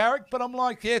clip of Garrick, but I'm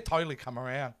like, yeah, totally come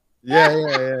around. yeah.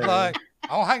 Like,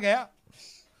 I'll hang out.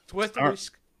 It's worth the All right.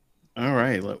 risk. All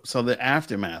right. So the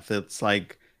aftermath. It's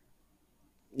like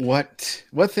what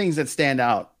things that stand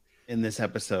out in this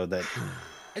episode that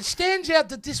It stands out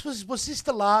that this was this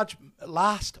the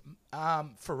last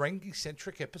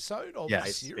Ferengi-centric episode of Yes. the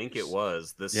I series? think it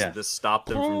was. This Yeah. this stopped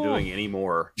them from doing any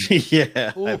more.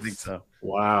 yeah, I Oof. think so.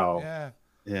 Wow. Yeah.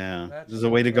 Yeah. That's- This is a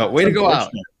way to go. Way to go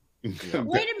out. Wait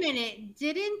a minute.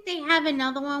 Didn't they have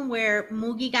another one where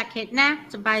Moogie got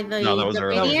kidnapped by the No, that was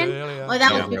earlier. That was Indian? earlier. Or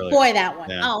that Yeah, was earlier. before that one?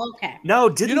 Yeah. Oh, okay. No,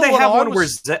 didn't You know they what have I one where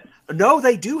was- No,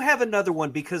 they do have another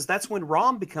one because that's when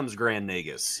Rom becomes Grand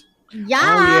Nagus. Yeah.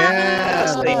 Oh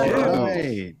yeah, they do.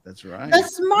 Right. That's right. The We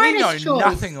smartest know choice.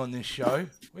 nothing on this show.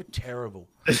 We're terrible.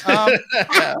 I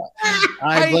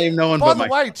Hey, blame no one by but the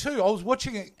my. way, too, I was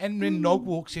watching it, and when Nog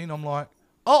walks in, I'm like,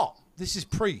 oh, this is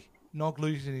pre-Nog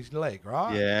losing his leg,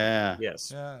 right? Yeah.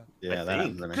 Yes. Yeah. Yeah. I That think.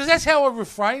 happens. Because that's how I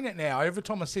refrain it now. Every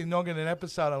time I see Nog in an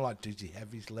episode, I'm like, did he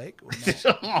have his leg or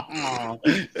not?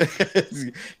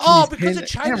 Oh, because it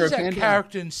changes that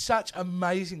character in such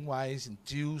amazing ways and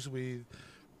deals with,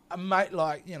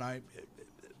 like, you know,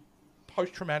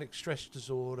 post-traumatic stress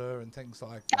disorder and things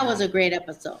like that. That was a great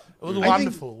episode. It was I think-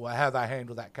 wonderful how they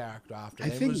handled that character after. I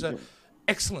It think- was an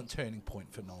excellent turning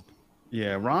point for Nog.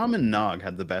 Yeah, Rom and Nog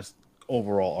had the best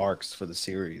overall arcs for the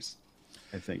series.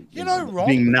 I think. You know, Rom,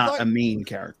 being not like- a mean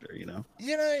character, you know.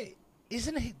 You know,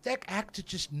 isn't he, that actor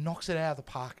just knocks it out of the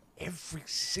park every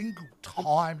single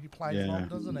time he plays Yeah. Nog,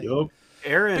 doesn't he? Yup.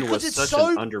 Aaron Because was it's such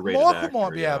so an underrated Michael actor.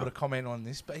 might be yeah. able to comment on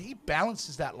this, but he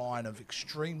balances that line of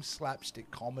extreme slapstick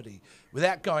comedy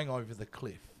without going over the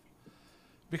cliff.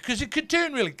 Because it could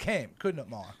turn really camp, couldn't it,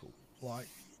 Michael? Like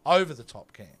over the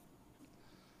top camp.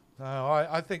 So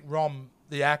I think Rom,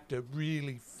 the actor,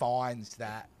 really finds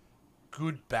that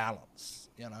good balance.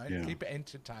 You know, Yeah. keep it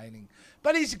entertaining,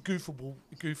 but he's a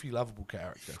goofy, lovable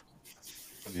character.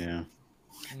 Yeah.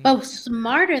 But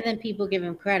smarter than people give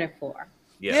him credit for.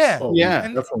 Yes. Yeah, Oh, Yeah.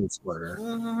 And- definitely smarter.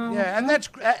 Mhm. Yeah,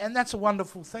 and that's a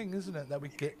wonderful thing, isn't it? That we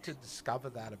get to discover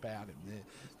that about him.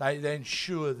 They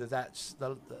ensure that that's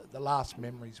the last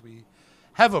memories we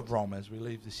have of Rom as we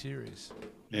leave the series.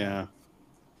 Yeah.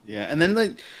 Yeah. And then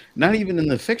like not even in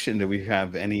the fiction do we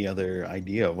have any other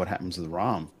idea of what happens with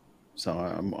Rom. So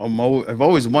I've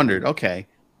always wondered, okay,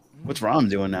 what's Rom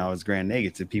doing now as Grand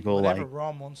Nagus? Did people Whatever like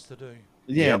Rom wants to do.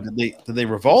 yeah, Yep. did they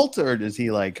revolt or is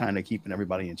he like kind of keeping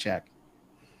everybody in check?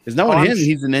 Because knowing I'm him, sh-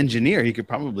 he's an engineer. He could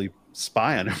probably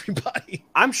spy on everybody.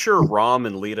 I'm sure Rom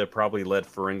and Lita probably led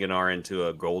Ferenginar into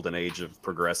a golden age of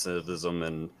progressivism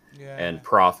and Yeah.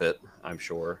 profit. I'm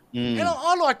sure. Mm. And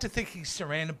I like to think he's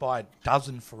surrounded by a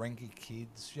dozen Ferengi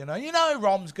kids. You know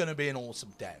Rom's going to be an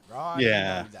awesome dad, right? You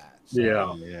Yeah. know that. So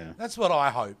Yeah. Yeah. That's what I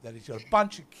hope, that he's got a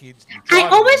bunch of kids. and I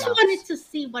driving always them nuts. wanted to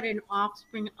see what an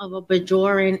offspring of a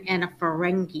Bajoran and a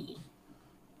Ferengi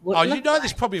would Oh, you look know, like.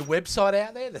 there's probably a website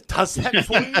out there that does that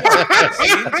for you. It's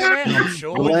the internet, I'm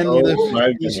sure. Blend Oh, the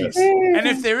my species. goodness. And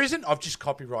if there isn't, I've just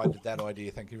copyrighted that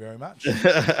idea. Thank you very much.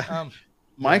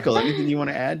 Michael, anything you want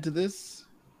to add to this?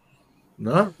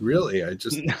 Not really. I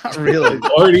just Not really.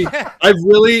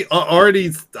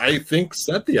 I think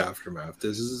set the aftermath.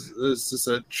 This is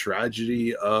a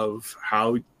tragedy of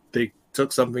how they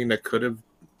took something that could have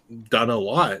done a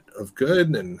lot of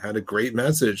good and had a great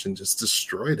message and just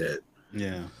destroyed it.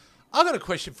 Yeah. I've got a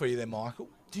question for you there, Michael.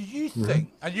 Do you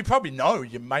think, and you probably know,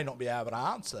 you may not be able to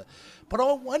answer, but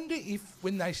I wonder if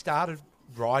when they started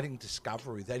writing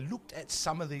Discovery, they looked at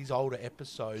some of these older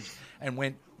episodes and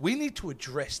went, we need to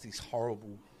address these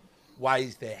horrible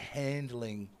ways they're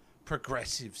handling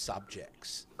progressive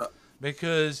subjects.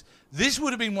 Because this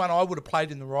would have been one I would have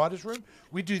played in the writer's room.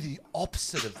 We do the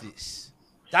opposite of this.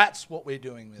 That's what we're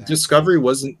doing with that. Discovery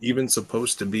wasn't even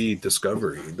supposed to be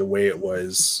Discovery the way it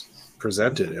was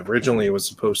presented. Originally, it was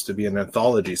supposed to be an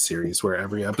anthology series where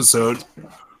every episode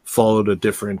followed a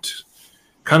different,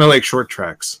 kind of like short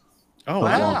tracks. Oh,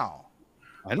 Wow.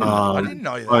 I didn't know. I didn't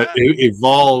know that. But it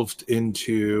evolved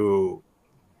into,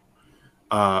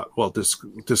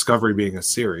 Discovery being a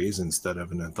series instead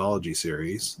of an anthology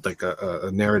series, like a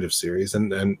narrative series.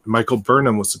 And Michael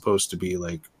Burnham was supposed to be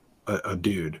like a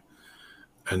dude.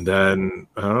 And then,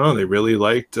 I don't know, they really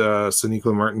liked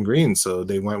Sonequa Martin Green, so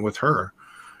they went with her,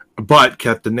 but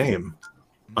kept the name.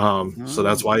 So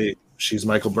that's why she's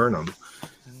Michael Burnham.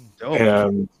 Dope.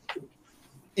 And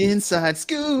Inside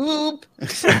scoop.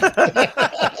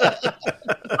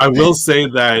 I will say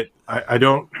that I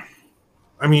don't.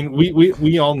 I mean,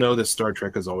 we all know that Star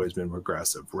Trek has always been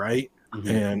progressive, right? Mhm.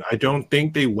 And I don't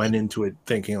think they went into it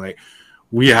thinking like,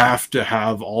 we have to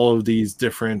have all of these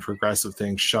different progressive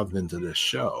things shoved into this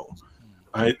show.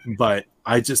 But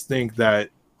I just think that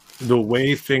the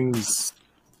way things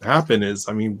happen is,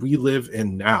 I mean, we live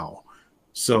in now.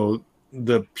 So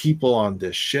the people on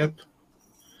this ship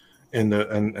and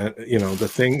you know, the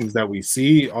things that we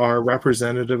see are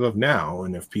representative of now.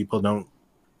 And if people don't,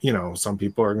 you know, some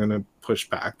people are going to push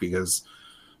back because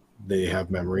they have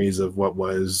memories of what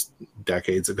was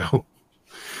decades ago.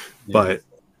 Yeah. But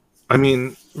I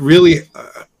mean, really,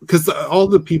 because all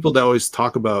the people that always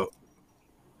talk about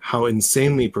how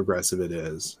insanely progressive it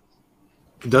is,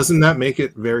 doesn't that make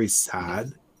it very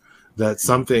sad that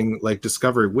something like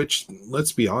Discovery, which,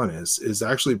 let's be honest, is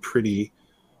actually pretty,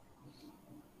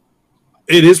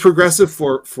 it is progressive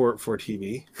for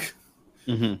TV,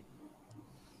 mm-hmm.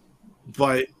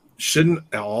 but shouldn't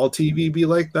all TV be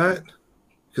like that?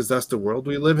 Because that's the world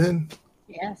we live in.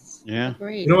 Yes. Yeah.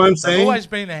 Agreed. You know what I'm saying? They've always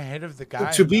been ahead of the game.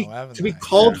 To be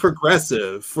called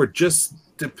progressive for just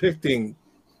depicting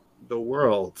the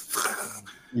world,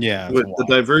 with the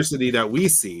diversity that we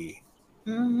see.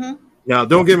 Mm-hmm. Now,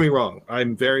 don't get me wrong.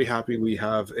 I'm very happy we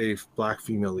have a black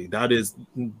female lead. That is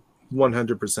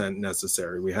 100%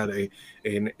 necessary. We had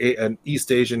an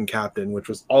East Asian captain, which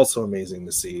was also amazing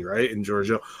to see, right? In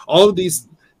Giorgio, all of these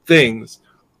things,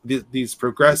 these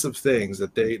progressive things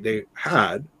that they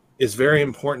had, is very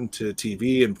important to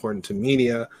TV, important to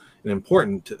media, and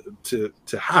important to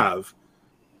have.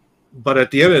 But at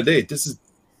the end of the day, this is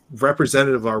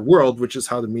representative of our world, which is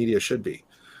how the media should be.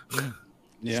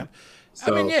 Yeah.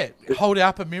 So, I mean, hold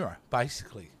up a mirror,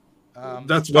 basically.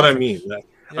 That's what I mean.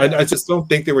 I just don't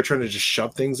think they were trying to just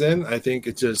shove things in. I think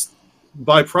it's just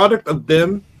byproduct of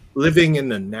them living in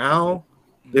the now.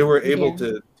 They were able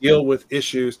to deal with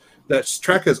issues that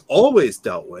Trek has always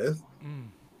dealt with,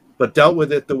 but dealt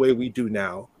with it the way we do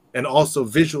now, and also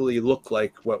visually look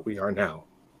like what we are now.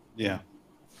 Yeah.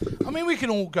 I mean, we can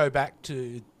all go back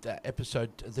to that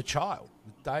episode, The Child,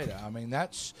 with Data. I mean,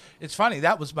 it's funny,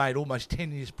 that was made almost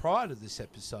 10 years prior to this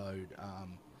episode,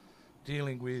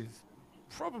 dealing with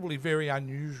probably very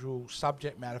unusual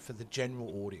subject matter for the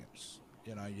general audience.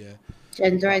 You know,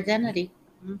 gender identity.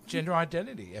 Gender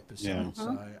identity episode. Yeah.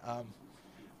 So,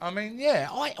 I mean,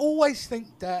 I always think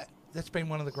that's been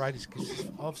one of the greatest gifts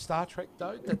of Star Trek,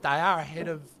 though, that they are ahead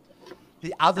of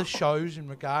the other shows in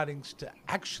regarding to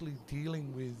actually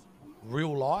dealing with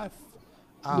real life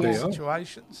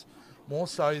situations, more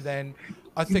so than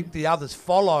I think the others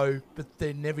follow, but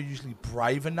they're never usually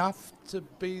brave enough to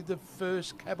be the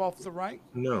first cab off the rank.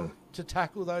 No. To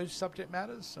tackle those subject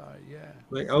matters. So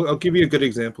like I'll give you a good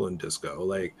example in Disco,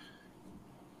 like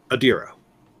Adira,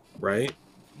 right?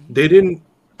 They didn't.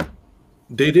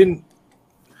 There's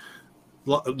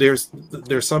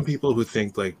some people who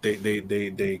think like they had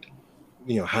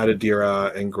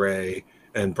Adira and Gray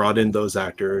and brought in those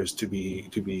actors to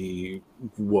be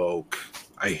woke.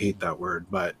 I hate that word,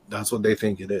 but that's what they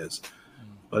think it is.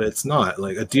 But it's not.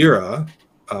 Like Adira,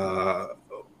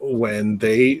 when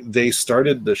they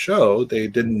started the show, they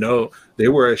didn't know they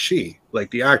were a she, like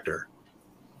the actor,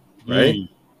 right?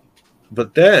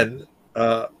 But then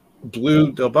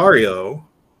Blue Del Barrio,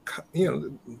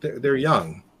 they're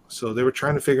young, so they were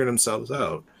trying to figure themselves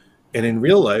out, and in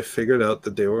real life figured out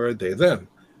that they were a they them.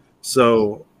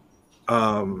 So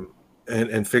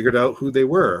and figured out who they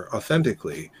were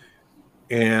authentically.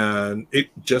 And it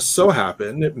just so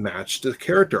happened it matched the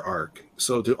character arc.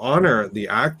 So to honor the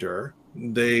actor,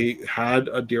 they had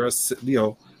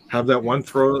Adira, have that one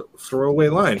throwaway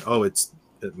line. Oh, it's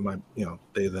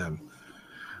they them,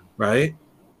 right?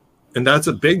 And that's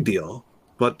a big deal.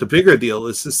 But the bigger deal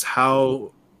is just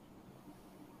how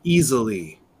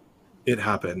easily it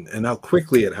happened and how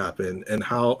quickly it happened and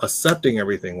how accepting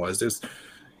everything was. There's,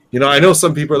 I know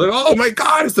some people are like, oh my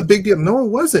God, it's a big deal. No, it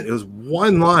wasn't. It was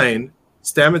one line.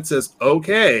 Stamets says,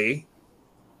 okay.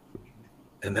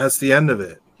 And that's the end of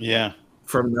it. Yeah.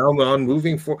 From now on,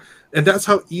 moving forward. And that's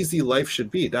how easy life should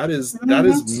be. That is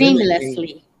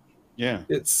seamlessly. Yeah.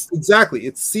 It's exactly.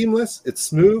 It's seamless. It's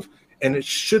smooth. And it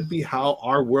should be how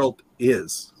our world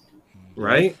is.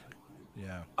 Right?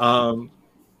 Yeah.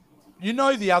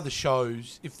 The other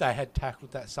shows, if they had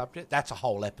tackled that subject, that's a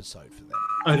whole episode for them.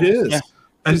 It is. Yeah.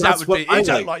 And that would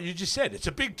be like you just said, it's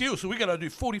a big deal. So we're going to do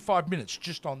 45 minutes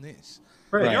just on this.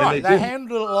 Right. You're right. They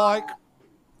handled it like,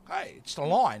 hey, it's the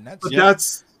line.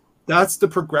 That's the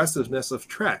progressiveness of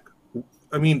Trek.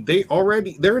 I mean,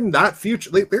 they're in that future.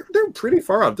 They're pretty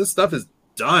far out. This stuff is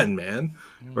done, man.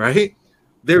 Right?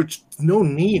 There's no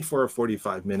need for a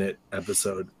 45-minute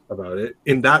episode about it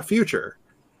in that future.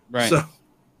 Right. So,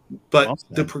 but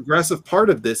the progressive part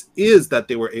of this is that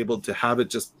they were able to have it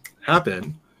just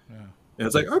happen. Yeah. And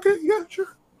it's like, okay, yeah,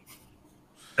 sure.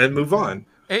 and move on.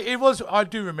 It was. I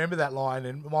do remember that line,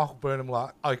 and Michael Burnham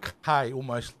like, okay,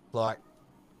 almost like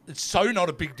it's so not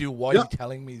a big deal. Why are you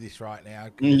telling me this right now?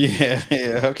 Yeah.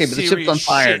 Okay, but the ship's on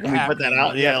fire. Can we put that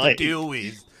out? Yeah, like to deal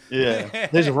with. Yeah,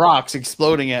 there's rocks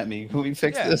exploding at me. Can we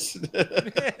fix this?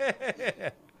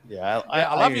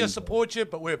 I love you, support you,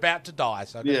 but we're about to die,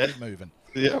 so keep moving.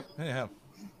 Yeah.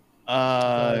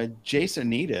 Jason,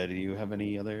 Nita, do you have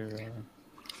any other?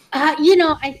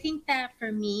 I think that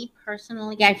for me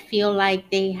personally, I feel like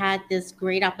they had this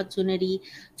great opportunity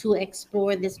to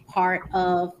explore this part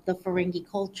of the Ferengi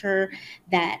culture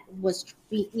that was,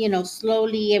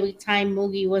 slowly every time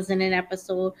Moogie was in an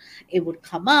episode, it would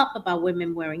come up about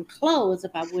women wearing clothes,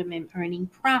 about women earning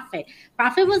profit.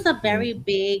 Profit was a very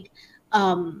big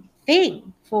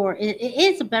thing for, it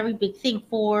is a very big thing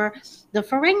for the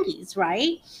Ferengis,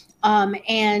 right?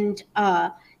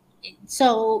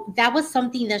 So that was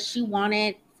something that she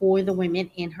wanted for the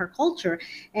women in her culture.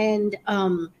 And,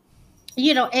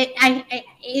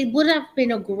 it would have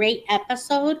been a great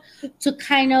episode to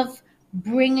kind of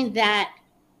bring that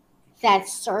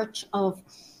search of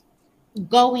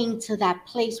going to that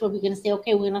place where we're going to say,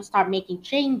 okay, we're going to start making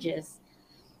changes.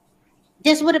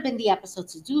 This would have been the episode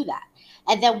to do that.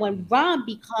 And then when Ron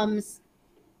becomes,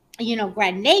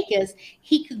 Grand Nagus,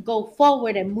 he could go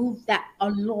forward and move that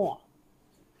along.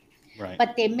 Right.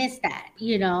 But they missed that,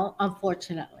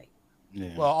 unfortunately.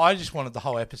 Yeah. Well, I just wanted the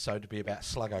whole episode to be about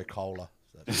Sluggo Cola.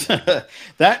 That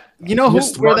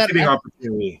where that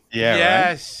opportunity. Yeah.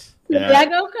 Yes. Right?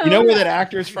 Yeah. You know where that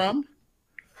actor is from?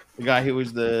 The guy who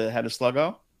was the head of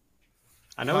Sluggo.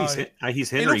 I know he's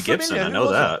Henry Gibson. I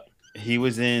know that. He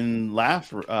was in the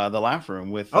Laugh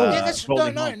Room with. No.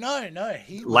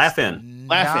 He was Laugh-In.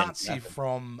 Nazi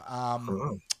from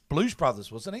Blues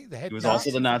Brothers, wasn't he? He was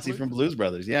also the Nazi from Blues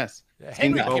Brothers. Yes. Yeah,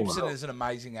 Henry Gibson is an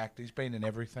amazing actor. He's been in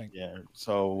everything. Yeah.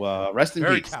 So rest in peace.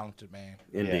 Very talented man.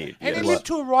 Indeed. And he lived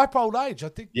to a ripe old age. I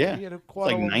think. Yeah. He had quite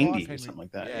like a long 90 life, or something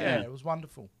like that. Yeah, it was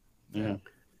wonderful. Yeah.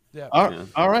 Yeah.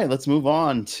 All right, let's move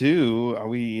on to. Are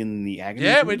we in the Agony?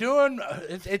 Yeah, we're doing.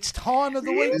 It's time of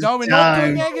the week. No, we're not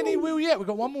doing Agony Wheel yet. We've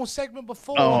got one more segment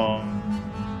before. Oh.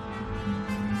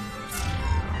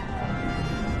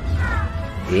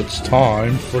 It's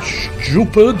time for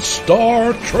stupid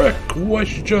Star Trek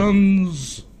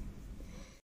questions.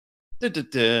 All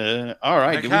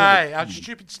right. Okay, our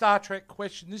stupid Star Trek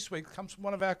question this week comes from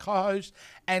one of our co-hosts,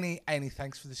 Annie. Annie,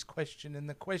 thanks for this question. And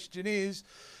the question is,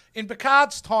 in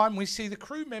Picard's time, we see the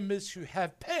crew members who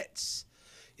have pets.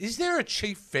 Is there a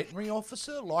chief veterinary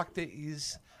officer like there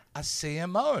is a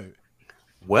CMO?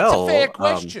 Well, it's a fair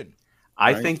question.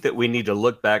 I think that we need to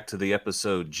look back to the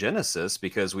episode Genesis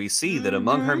because we see that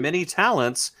among her many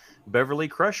talents, Beverly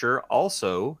Crusher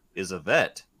also is a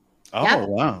vet. Oh,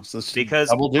 wow. So because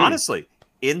honestly,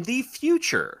 in the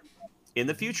future,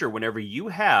 whenever you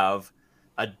have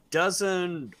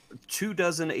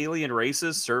 24 alien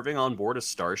races serving on board a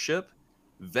starship,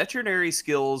 veterinary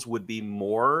skills would be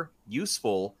more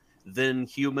useful than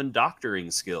human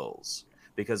doctoring skills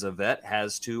because a vet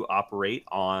has to operate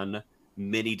on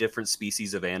many different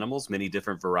species of animals, many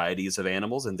different varieties of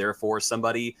animals, and therefore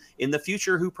somebody in the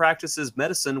future who practices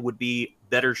medicine would be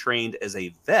better trained as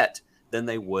a vet than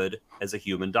they would as a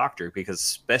human doctor because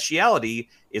speciality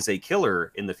is a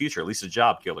killer in the future, at least a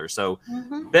job killer. So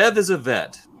Bev is a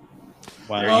vet.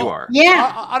 Wow. There you are.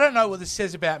 Yeah. I don't know what this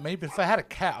says about me, but if I had a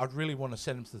cat, I'd really want to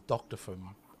send him to the doctor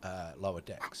from Lower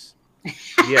Decks.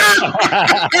 Yeah.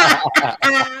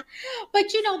 But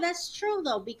that's true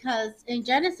though, because in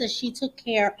Genesis she took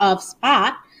care of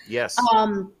Spock. Yes.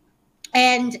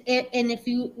 And if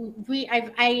you read,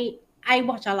 I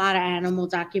watch a lot of animal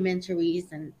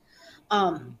documentaries, and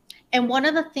one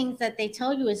of the things that they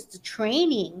tell you is the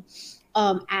training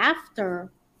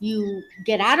after you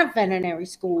get out of veterinary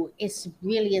school is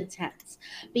really intense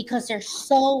because there's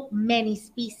so many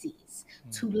species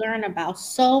to learn about,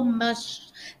 so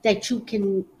much that you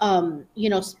can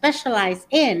specialize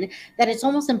in, that it's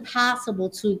almost impossible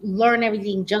to learn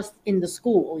everything just in the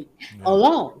school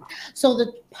alone. So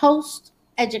the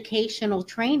post-educational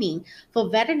training for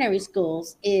veterinary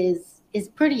schools is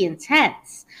pretty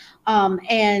intense.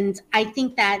 And I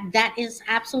think that is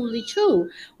absolutely true.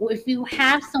 If you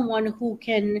have someone who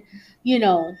can,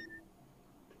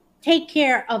 take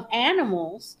care of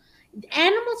animals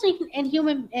and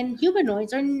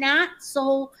humanoids are not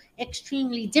so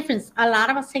extremely different. A lot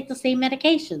of us take the same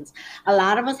medications. A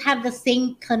lot of us have the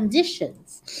same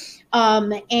conditions,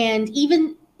 and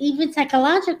even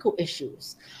psychological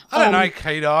issus. I don't know,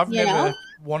 Keita. I've never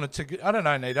wanted to. I don't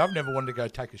know, Nita. I've never wanted to go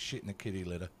take a shit in a kitty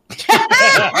litter. Don't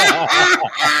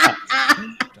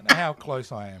know how close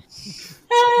close I am.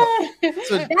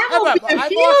 That would be a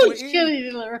Michael, huge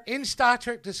killer. in Star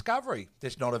Trek Discovery,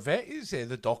 there's not a vet, is there?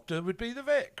 The Doctor would be the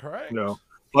vet, correct? No.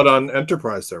 But on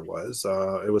Enterprise there was.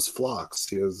 It was Phlox.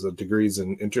 He has degrees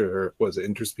in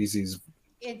interspecies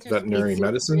veterinary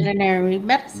medicine. Veterinary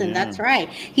medicine, that's right.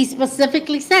 He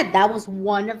specifically said that was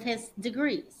one of his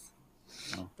degrees.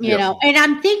 You know, and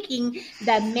I'm thinking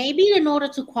that maybe in order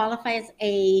to qualify as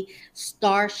a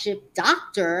starship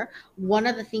doctor, one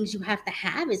of the things you have to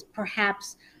have is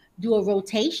perhaps do a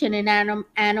rotation in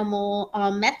animal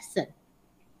medicine.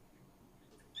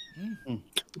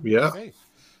 Yeah. Okay.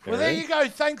 Well, there you go.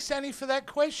 Thanks, Annie, for that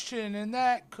question. And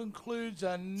that concludes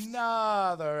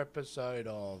another episode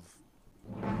of...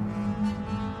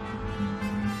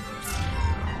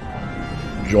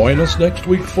 Join us next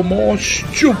week for more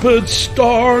stupid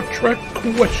Star Trek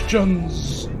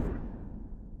questions.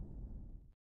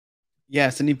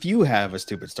 Yes, and if you have a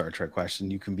stupid Star Trek question,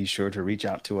 you can be sure to reach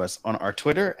out to us on our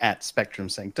Twitter at Spectrum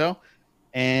Sancto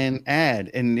and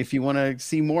add. And if you want to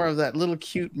see more of that little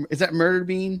cute, is that Murder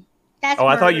Bean? Oh,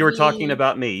 I thought you were talking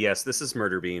about me. Yes, this is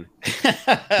Murder Bean.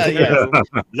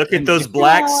 Look at those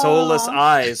black, soulless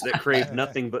eyes that crave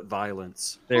nothing but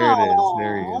violence. There it is.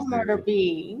 There he is. Murder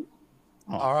Bean.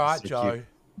 Oh, all right, so Joe. cute.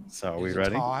 So are we Is it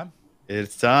ready? time?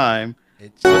 It's time.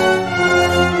 It's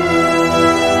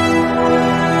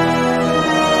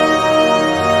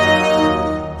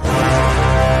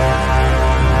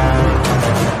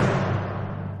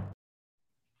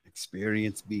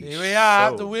Experience Beach. Here we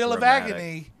are, So the Wheel dramatic. of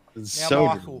Agony. It's Now, so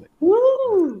Michael, dramatic.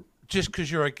 Woo! just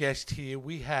because you're a guest here,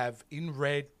 we have in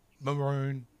red,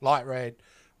 maroon, light red,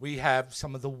 we have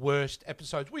some of the worst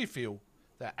episodes we feel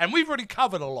that, and we've already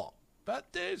covered a lot, but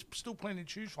there's still plenty to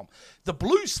choose from. The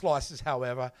blue slices,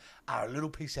 however, are a little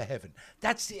piece of heaven.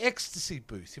 That's the ecstasy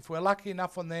booth. If we're lucky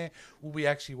enough on there, we'll be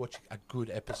actually watching a good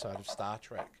episode of Star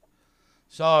Trek.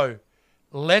 So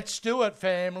let's do it,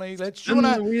 family. Let's do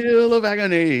The it. Wheel of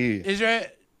Agony. Is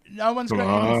there no one's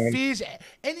got any fears?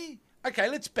 Any? Okay,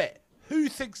 let's bet. Who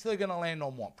thinks they're going to land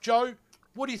on what? Joe,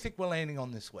 what do you think we're landing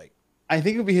on this week? I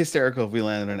think it would be hysterical if we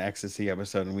landed an ecstasy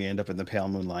episode and we end up in the pale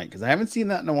moonlight because I haven't seen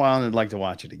that in a while and I'd like to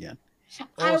watch it again.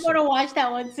 I want to watch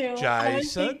that one too. I was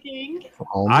Jason? thinking.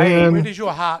 Oh, Where man. does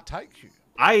your heart take you?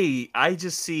 I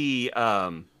just see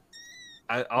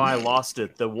I lost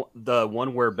it. The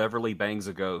one where Beverly bangs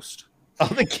a ghost. Oh,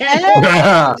 the cat.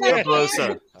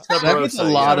 Sabrosa. That gets a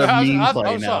lot of I meme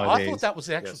play I nowadays. thought that was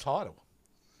the actual Yes. title.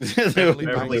 Beverly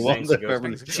Beverly Bangs bangs a a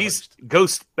ghost. ghost. She's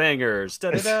ghost bangers.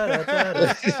 Da-da-da-da-da.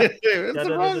 That's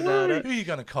the wrong word. Who are you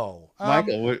going to call?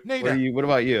 Michael, what Nita. what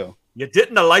about you? You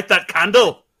didn't light that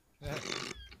candle.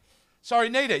 Sorry,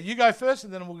 Nita, you go first,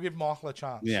 and then we'll give Michael a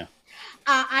chance. Yeah.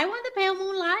 I want the pale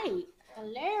moonlight.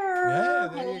 Hello.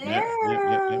 there you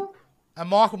go. Hello. And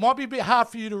Michael, might be a bit hard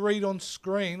for you to read on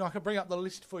screen. I can bring up the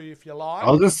list for you if you like.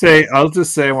 I'll just say I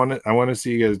want to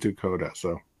see you guys do Coda.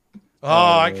 So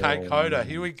Oh, okay, Coda.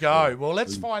 Here we go. Well,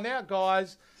 let's find out,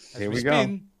 guys. As Here we we go.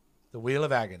 spin the Wheel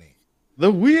of Agony.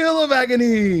 The Wheel of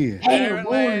Agony. Pale There it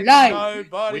lands. moonlight.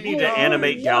 Nobody We need to knows.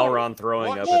 animate Galron throwing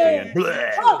What up at the end. is Blech.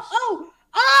 it?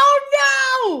 Oh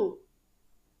no!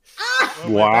 Ah!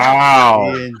 Well, we're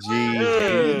wow. TNG.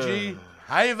 TNG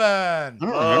Haven. I don't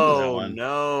remember that Oh one.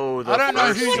 no! The I don't know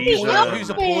first who's, season. who's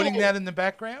applauding that in the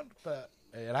background, but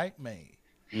it ain't me.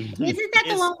 Isn't that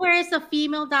the Is- one where it's a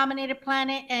female-dominated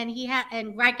planet and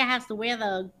and Riker has to wear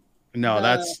the? No,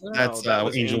 that's No, that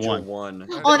was Angel One.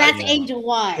 Oh, that's Yeah. Angel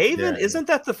One. Haven, Yeah. isn't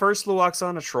that the first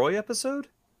Luoxana Troy episode?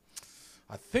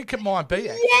 I think it might be.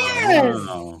 Actually. Yes.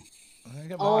 Oh. I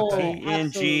think it might Oh. be. TNG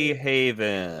absolutely.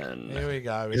 Haven. Here we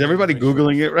go. Is everybody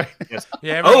Googling it right now?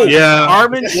 Yeah. Oh, Yeah.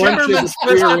 Armin Once Shimmerman's you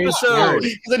first rearrange episode.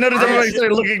 Because I noticed everybody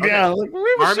started looking down. Like,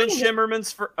 where was Armin she?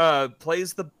 Shimmerman's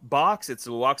plays the box. It's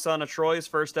Luoxana Troy's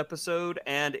first episode,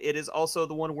 and it is also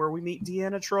the one where we meet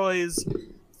Deanna Troy's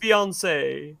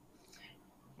fiance.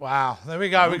 Wow, there we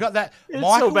go. We got that. It's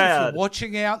Michael, so bad. if you're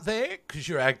watching out there, because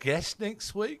you're our guest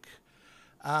next week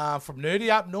from Nerdy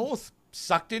Up North,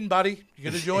 sucked in, buddy. You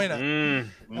got to join it.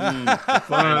 I'm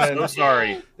so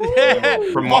sorry.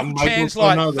 Yeah. From Michael one Chan's Michael to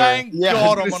like, another. thank Yeah,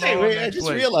 God I, I'm was on gonna say, our wait, I next just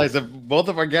week. realized that both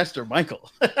of our guests are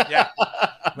Michael. Yeah,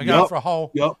 we're going Yup, for a whole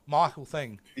yup. Michael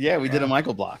thing. Yeah, we did a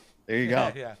Michael block. There you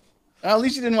Yeah, go. yeah. Well, at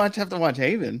least you didn't have to watch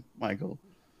Haven, Michael.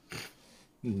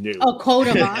 No. Oh, Code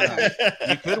of Honor.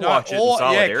 You could No, watch it in yeah,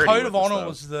 solidarity Code with of us, Honor though.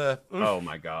 was the. Oh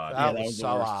my god! that that was was the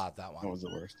so worst. hard. That one. That was the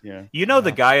worst. Yeah. You know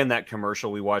the guy in that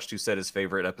commercial we watched who said his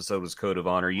favorite episode was Code of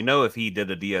Honor. You know if he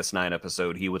did a DS9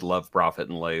 episode, he would love Profit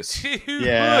and Lace. He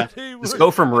Yeah. would, he Just would.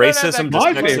 go from We don't have racism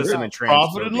that to good sexism stuff. and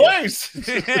Profit and transphobia.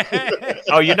 Lace.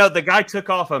 Oh, you know the guy took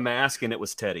off a mask and it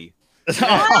was Teddy.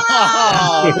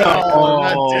 not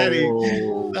Teddy.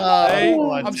 Hey,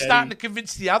 Oh, I'm Teddy. starting to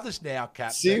convince the others now,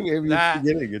 Captain. See, maybe that it's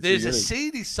beginning. there's a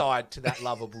seedy side to that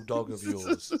lovable dog of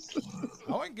yours.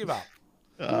 I won't give up.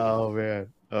 Oh man.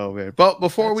 But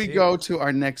before we That's go to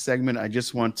our next segment, I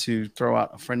just want to throw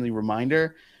out a friendly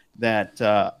reminder that,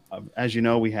 as you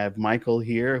know, we have Michael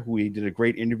here. We did a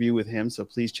great interview with him, so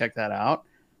please check that out.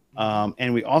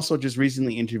 And we also just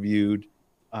recently interviewed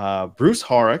Bruce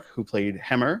Horick, who played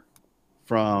Hemmer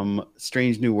from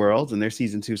Strange New Worlds, and their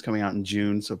season 2 is coming out in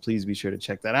June. So please be sure to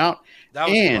check that out. That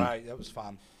was great. That was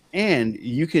fun. And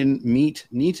you can meet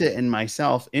Nita and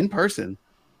myself in person,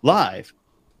 live,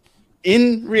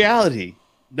 in reality,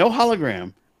 no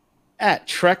hologram, at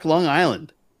Trek Long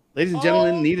Island. Ladies and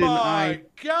gentlemen, Nita and I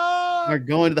are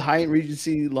going to the Hyatt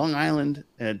Regency Long Island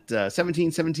at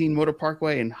 1717 Motor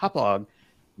Parkway in Hauppauge,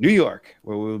 New York,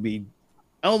 where we will be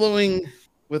elbowing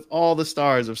with all the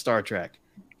stars of Star Trek,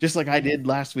 just like I did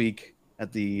last week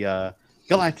at the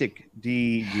Galactic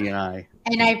DGI.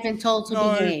 And I've been told to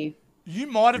behave. You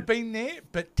might have been there,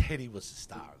 but Teddy was the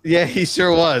star. Yeah, he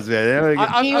sure was, man.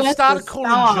 I started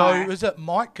calling Joe. Was it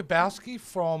Mike Kabowski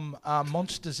from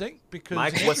Monsters Inc? Because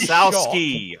Mike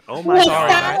Wazowski. Oh my Sorry,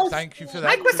 God! mate. Thank you for that.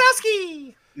 Mike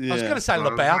Wazowski. I was going to say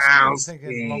Lebowski. I was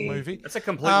thinking wrong movie. That's a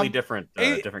completely different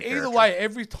Either character. way,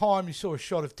 every time you saw a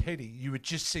shot of Teddy, you would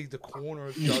just see the corner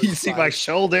of Joe's You see face, my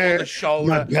shoulder, the shoulder,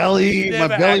 my belly, Never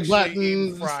my belly actually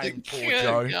in button. frame, poor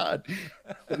Joe. God.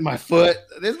 My foot.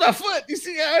 There's my foot. You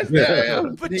see, guys?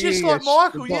 But just like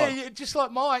Michael, just like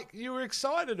Mike, you were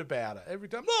excited about it every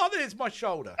time. Oh, there's my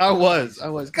shoulder. I was.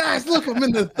 Guys, look, I'm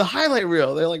in the highlight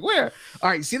reel. They're like, where? All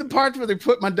right, see the parts where they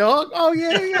put my dog? Oh,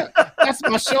 yeah. That's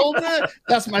my shoulder.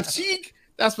 That's my cheek.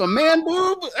 That's my man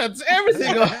boob. That's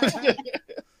everything.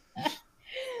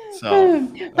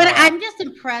 But I'm just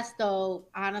impressed, though,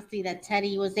 honestly, that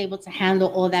Teddy was able to handle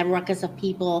all that ruckus of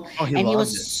people, and he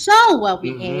was so well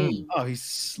behaved. Oh, he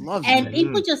loves and it.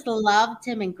 people just loved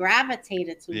him and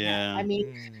gravitated to Yeah. him. I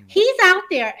mean, he's out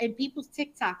there in people's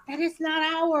TikTok. That is not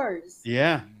ours.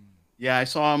 Yeah. I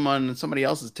saw him on somebody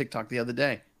else's TikTok the other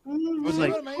day. I was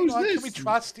like, who's this? Can we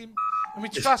trust him? Can we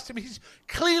trust him? He's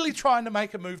clearly trying to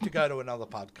make a move to go to another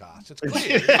podcast. It's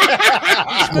clear. He's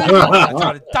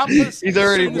trying to dump us. He's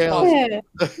already down.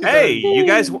 Hey, you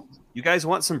guys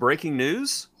want some breaking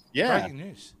news? Yeah. Breaking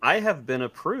news. I have been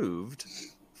approved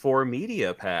for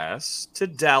Media Pass to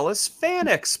Dallas Fan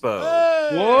Expo.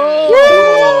 Whoa!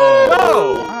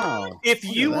 So, Wow. if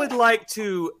you would like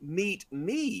to meet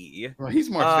me, Well, he's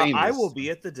more famous. I will be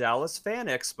at the Dallas Fan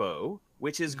Expo,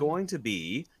 which is going to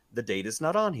be, the date is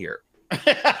not on here.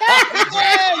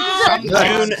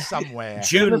 Somewhere.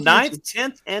 June 9th,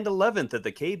 10th, and 11th at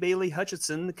the K. Bailey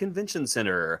Hutchinson Convention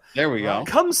Center. There we go.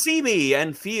 Come see me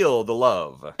and feel the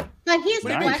love. But here's What the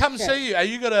do you mean, come question. see you? Are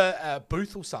you got a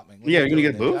booth or something? What are Yeah, you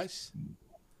you're gonna doing get a there, booth? Jace?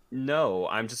 No,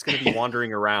 I'm just going to be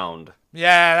wandering around.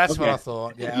 Yeah, that's what Okay. I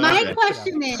thought. Yeah, My okay.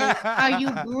 question is, are you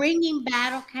bringing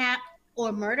Battle Cat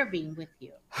or Murder Bean with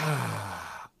you?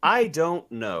 I don't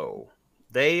know.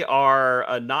 They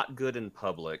are not good in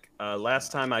public.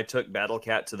 Last time I took Battle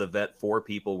Cat to the vet, 4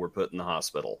 people were put in the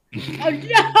hospital. Oh, no,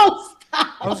 stop.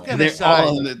 I was going to They're say,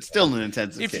 all still in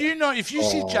intensive if care. if you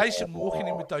see Jason walking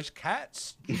in with those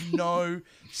cats, you know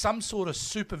some sort of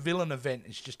super villain event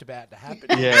is just about to happen.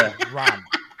 Yeah. Run.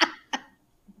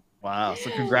 Wow. So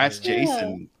congrats,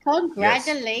 Jason.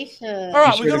 Congratulations. All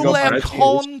right, Be we sure got to all go our first.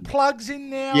 con plugs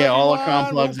in now. Yeah, all our con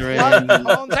everyone. plugs We'll are plug in. the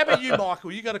cons. How about you,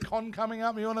 Michael? You got a con coming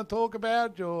up you want to talk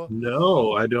about? Or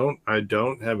No, I don't. I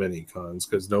don't have any cons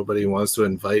because nobody wants to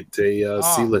invite a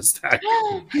C-list actor.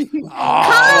 Oh, Come,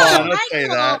 don't say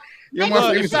Michael. that. You're more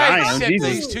Look, famous if than they I am. accept Jesus.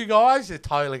 these 2 guys, they're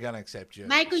totally going to accept you.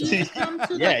 Michael, you should come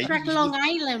to Yeah, the Trek you- Long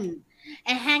Island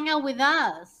and hang out with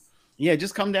us. Yeah,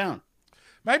 just come down.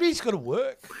 Maybe he's got to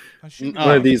work. I shouldn't- Oh,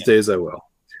 One of these days I will.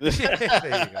 Yeah,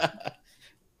 there you go.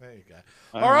 There you go.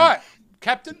 All right,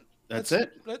 Captain. That's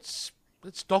Let's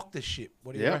dock this ship.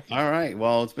 What do you Yeah. reckon? All right.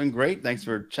 Well, it's been great. Thanks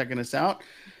for checking us out.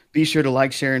 Be sure to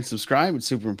like, share, and subscribe. It's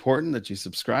super important that you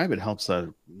subscribe. It helps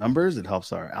our numbers. It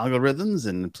helps our algorithms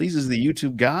and pleases the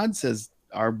YouTube gods, as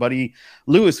our buddy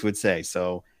Lewis would say.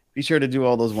 So be sure to do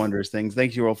all those wondrous things.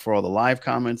 Thank you all for all the live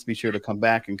comments. Be sure to come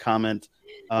back and comment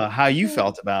how you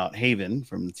felt about Haven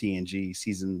from the TNG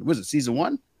season. Was it season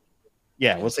 1?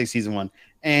 Yeah, we'll say season 1.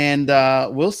 And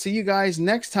we'll see you guys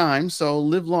next time. So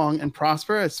live long and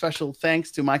prosper. A special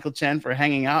thanks to Michael Chen for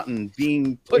hanging out and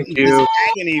being put in Thank this you.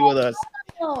 agony with us.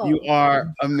 You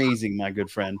are amazing, my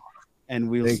good friend. And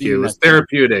we'll Thank see you. It you was next time.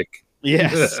 therapeutic.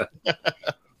 Yes.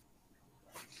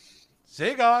 See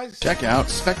you guys. Check out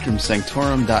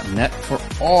SpectrumSanctorum.net for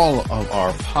all of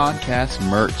our podcast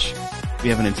merch. We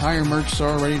have an entire merch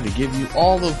store ready to give you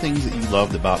all the things that you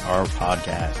loved about our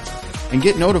podcast. And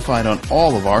get notified on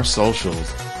all of our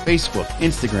socials: Facebook,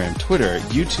 Instagram, Twitter,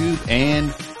 YouTube,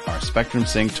 and our Spectrum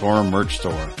Sync Tour merch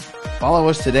store. Follow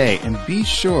us today and be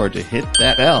sure to hit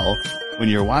that bell when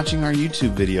you're watching our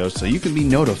YouTube videos so you can be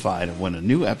notified of when a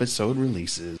new episode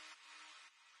releases.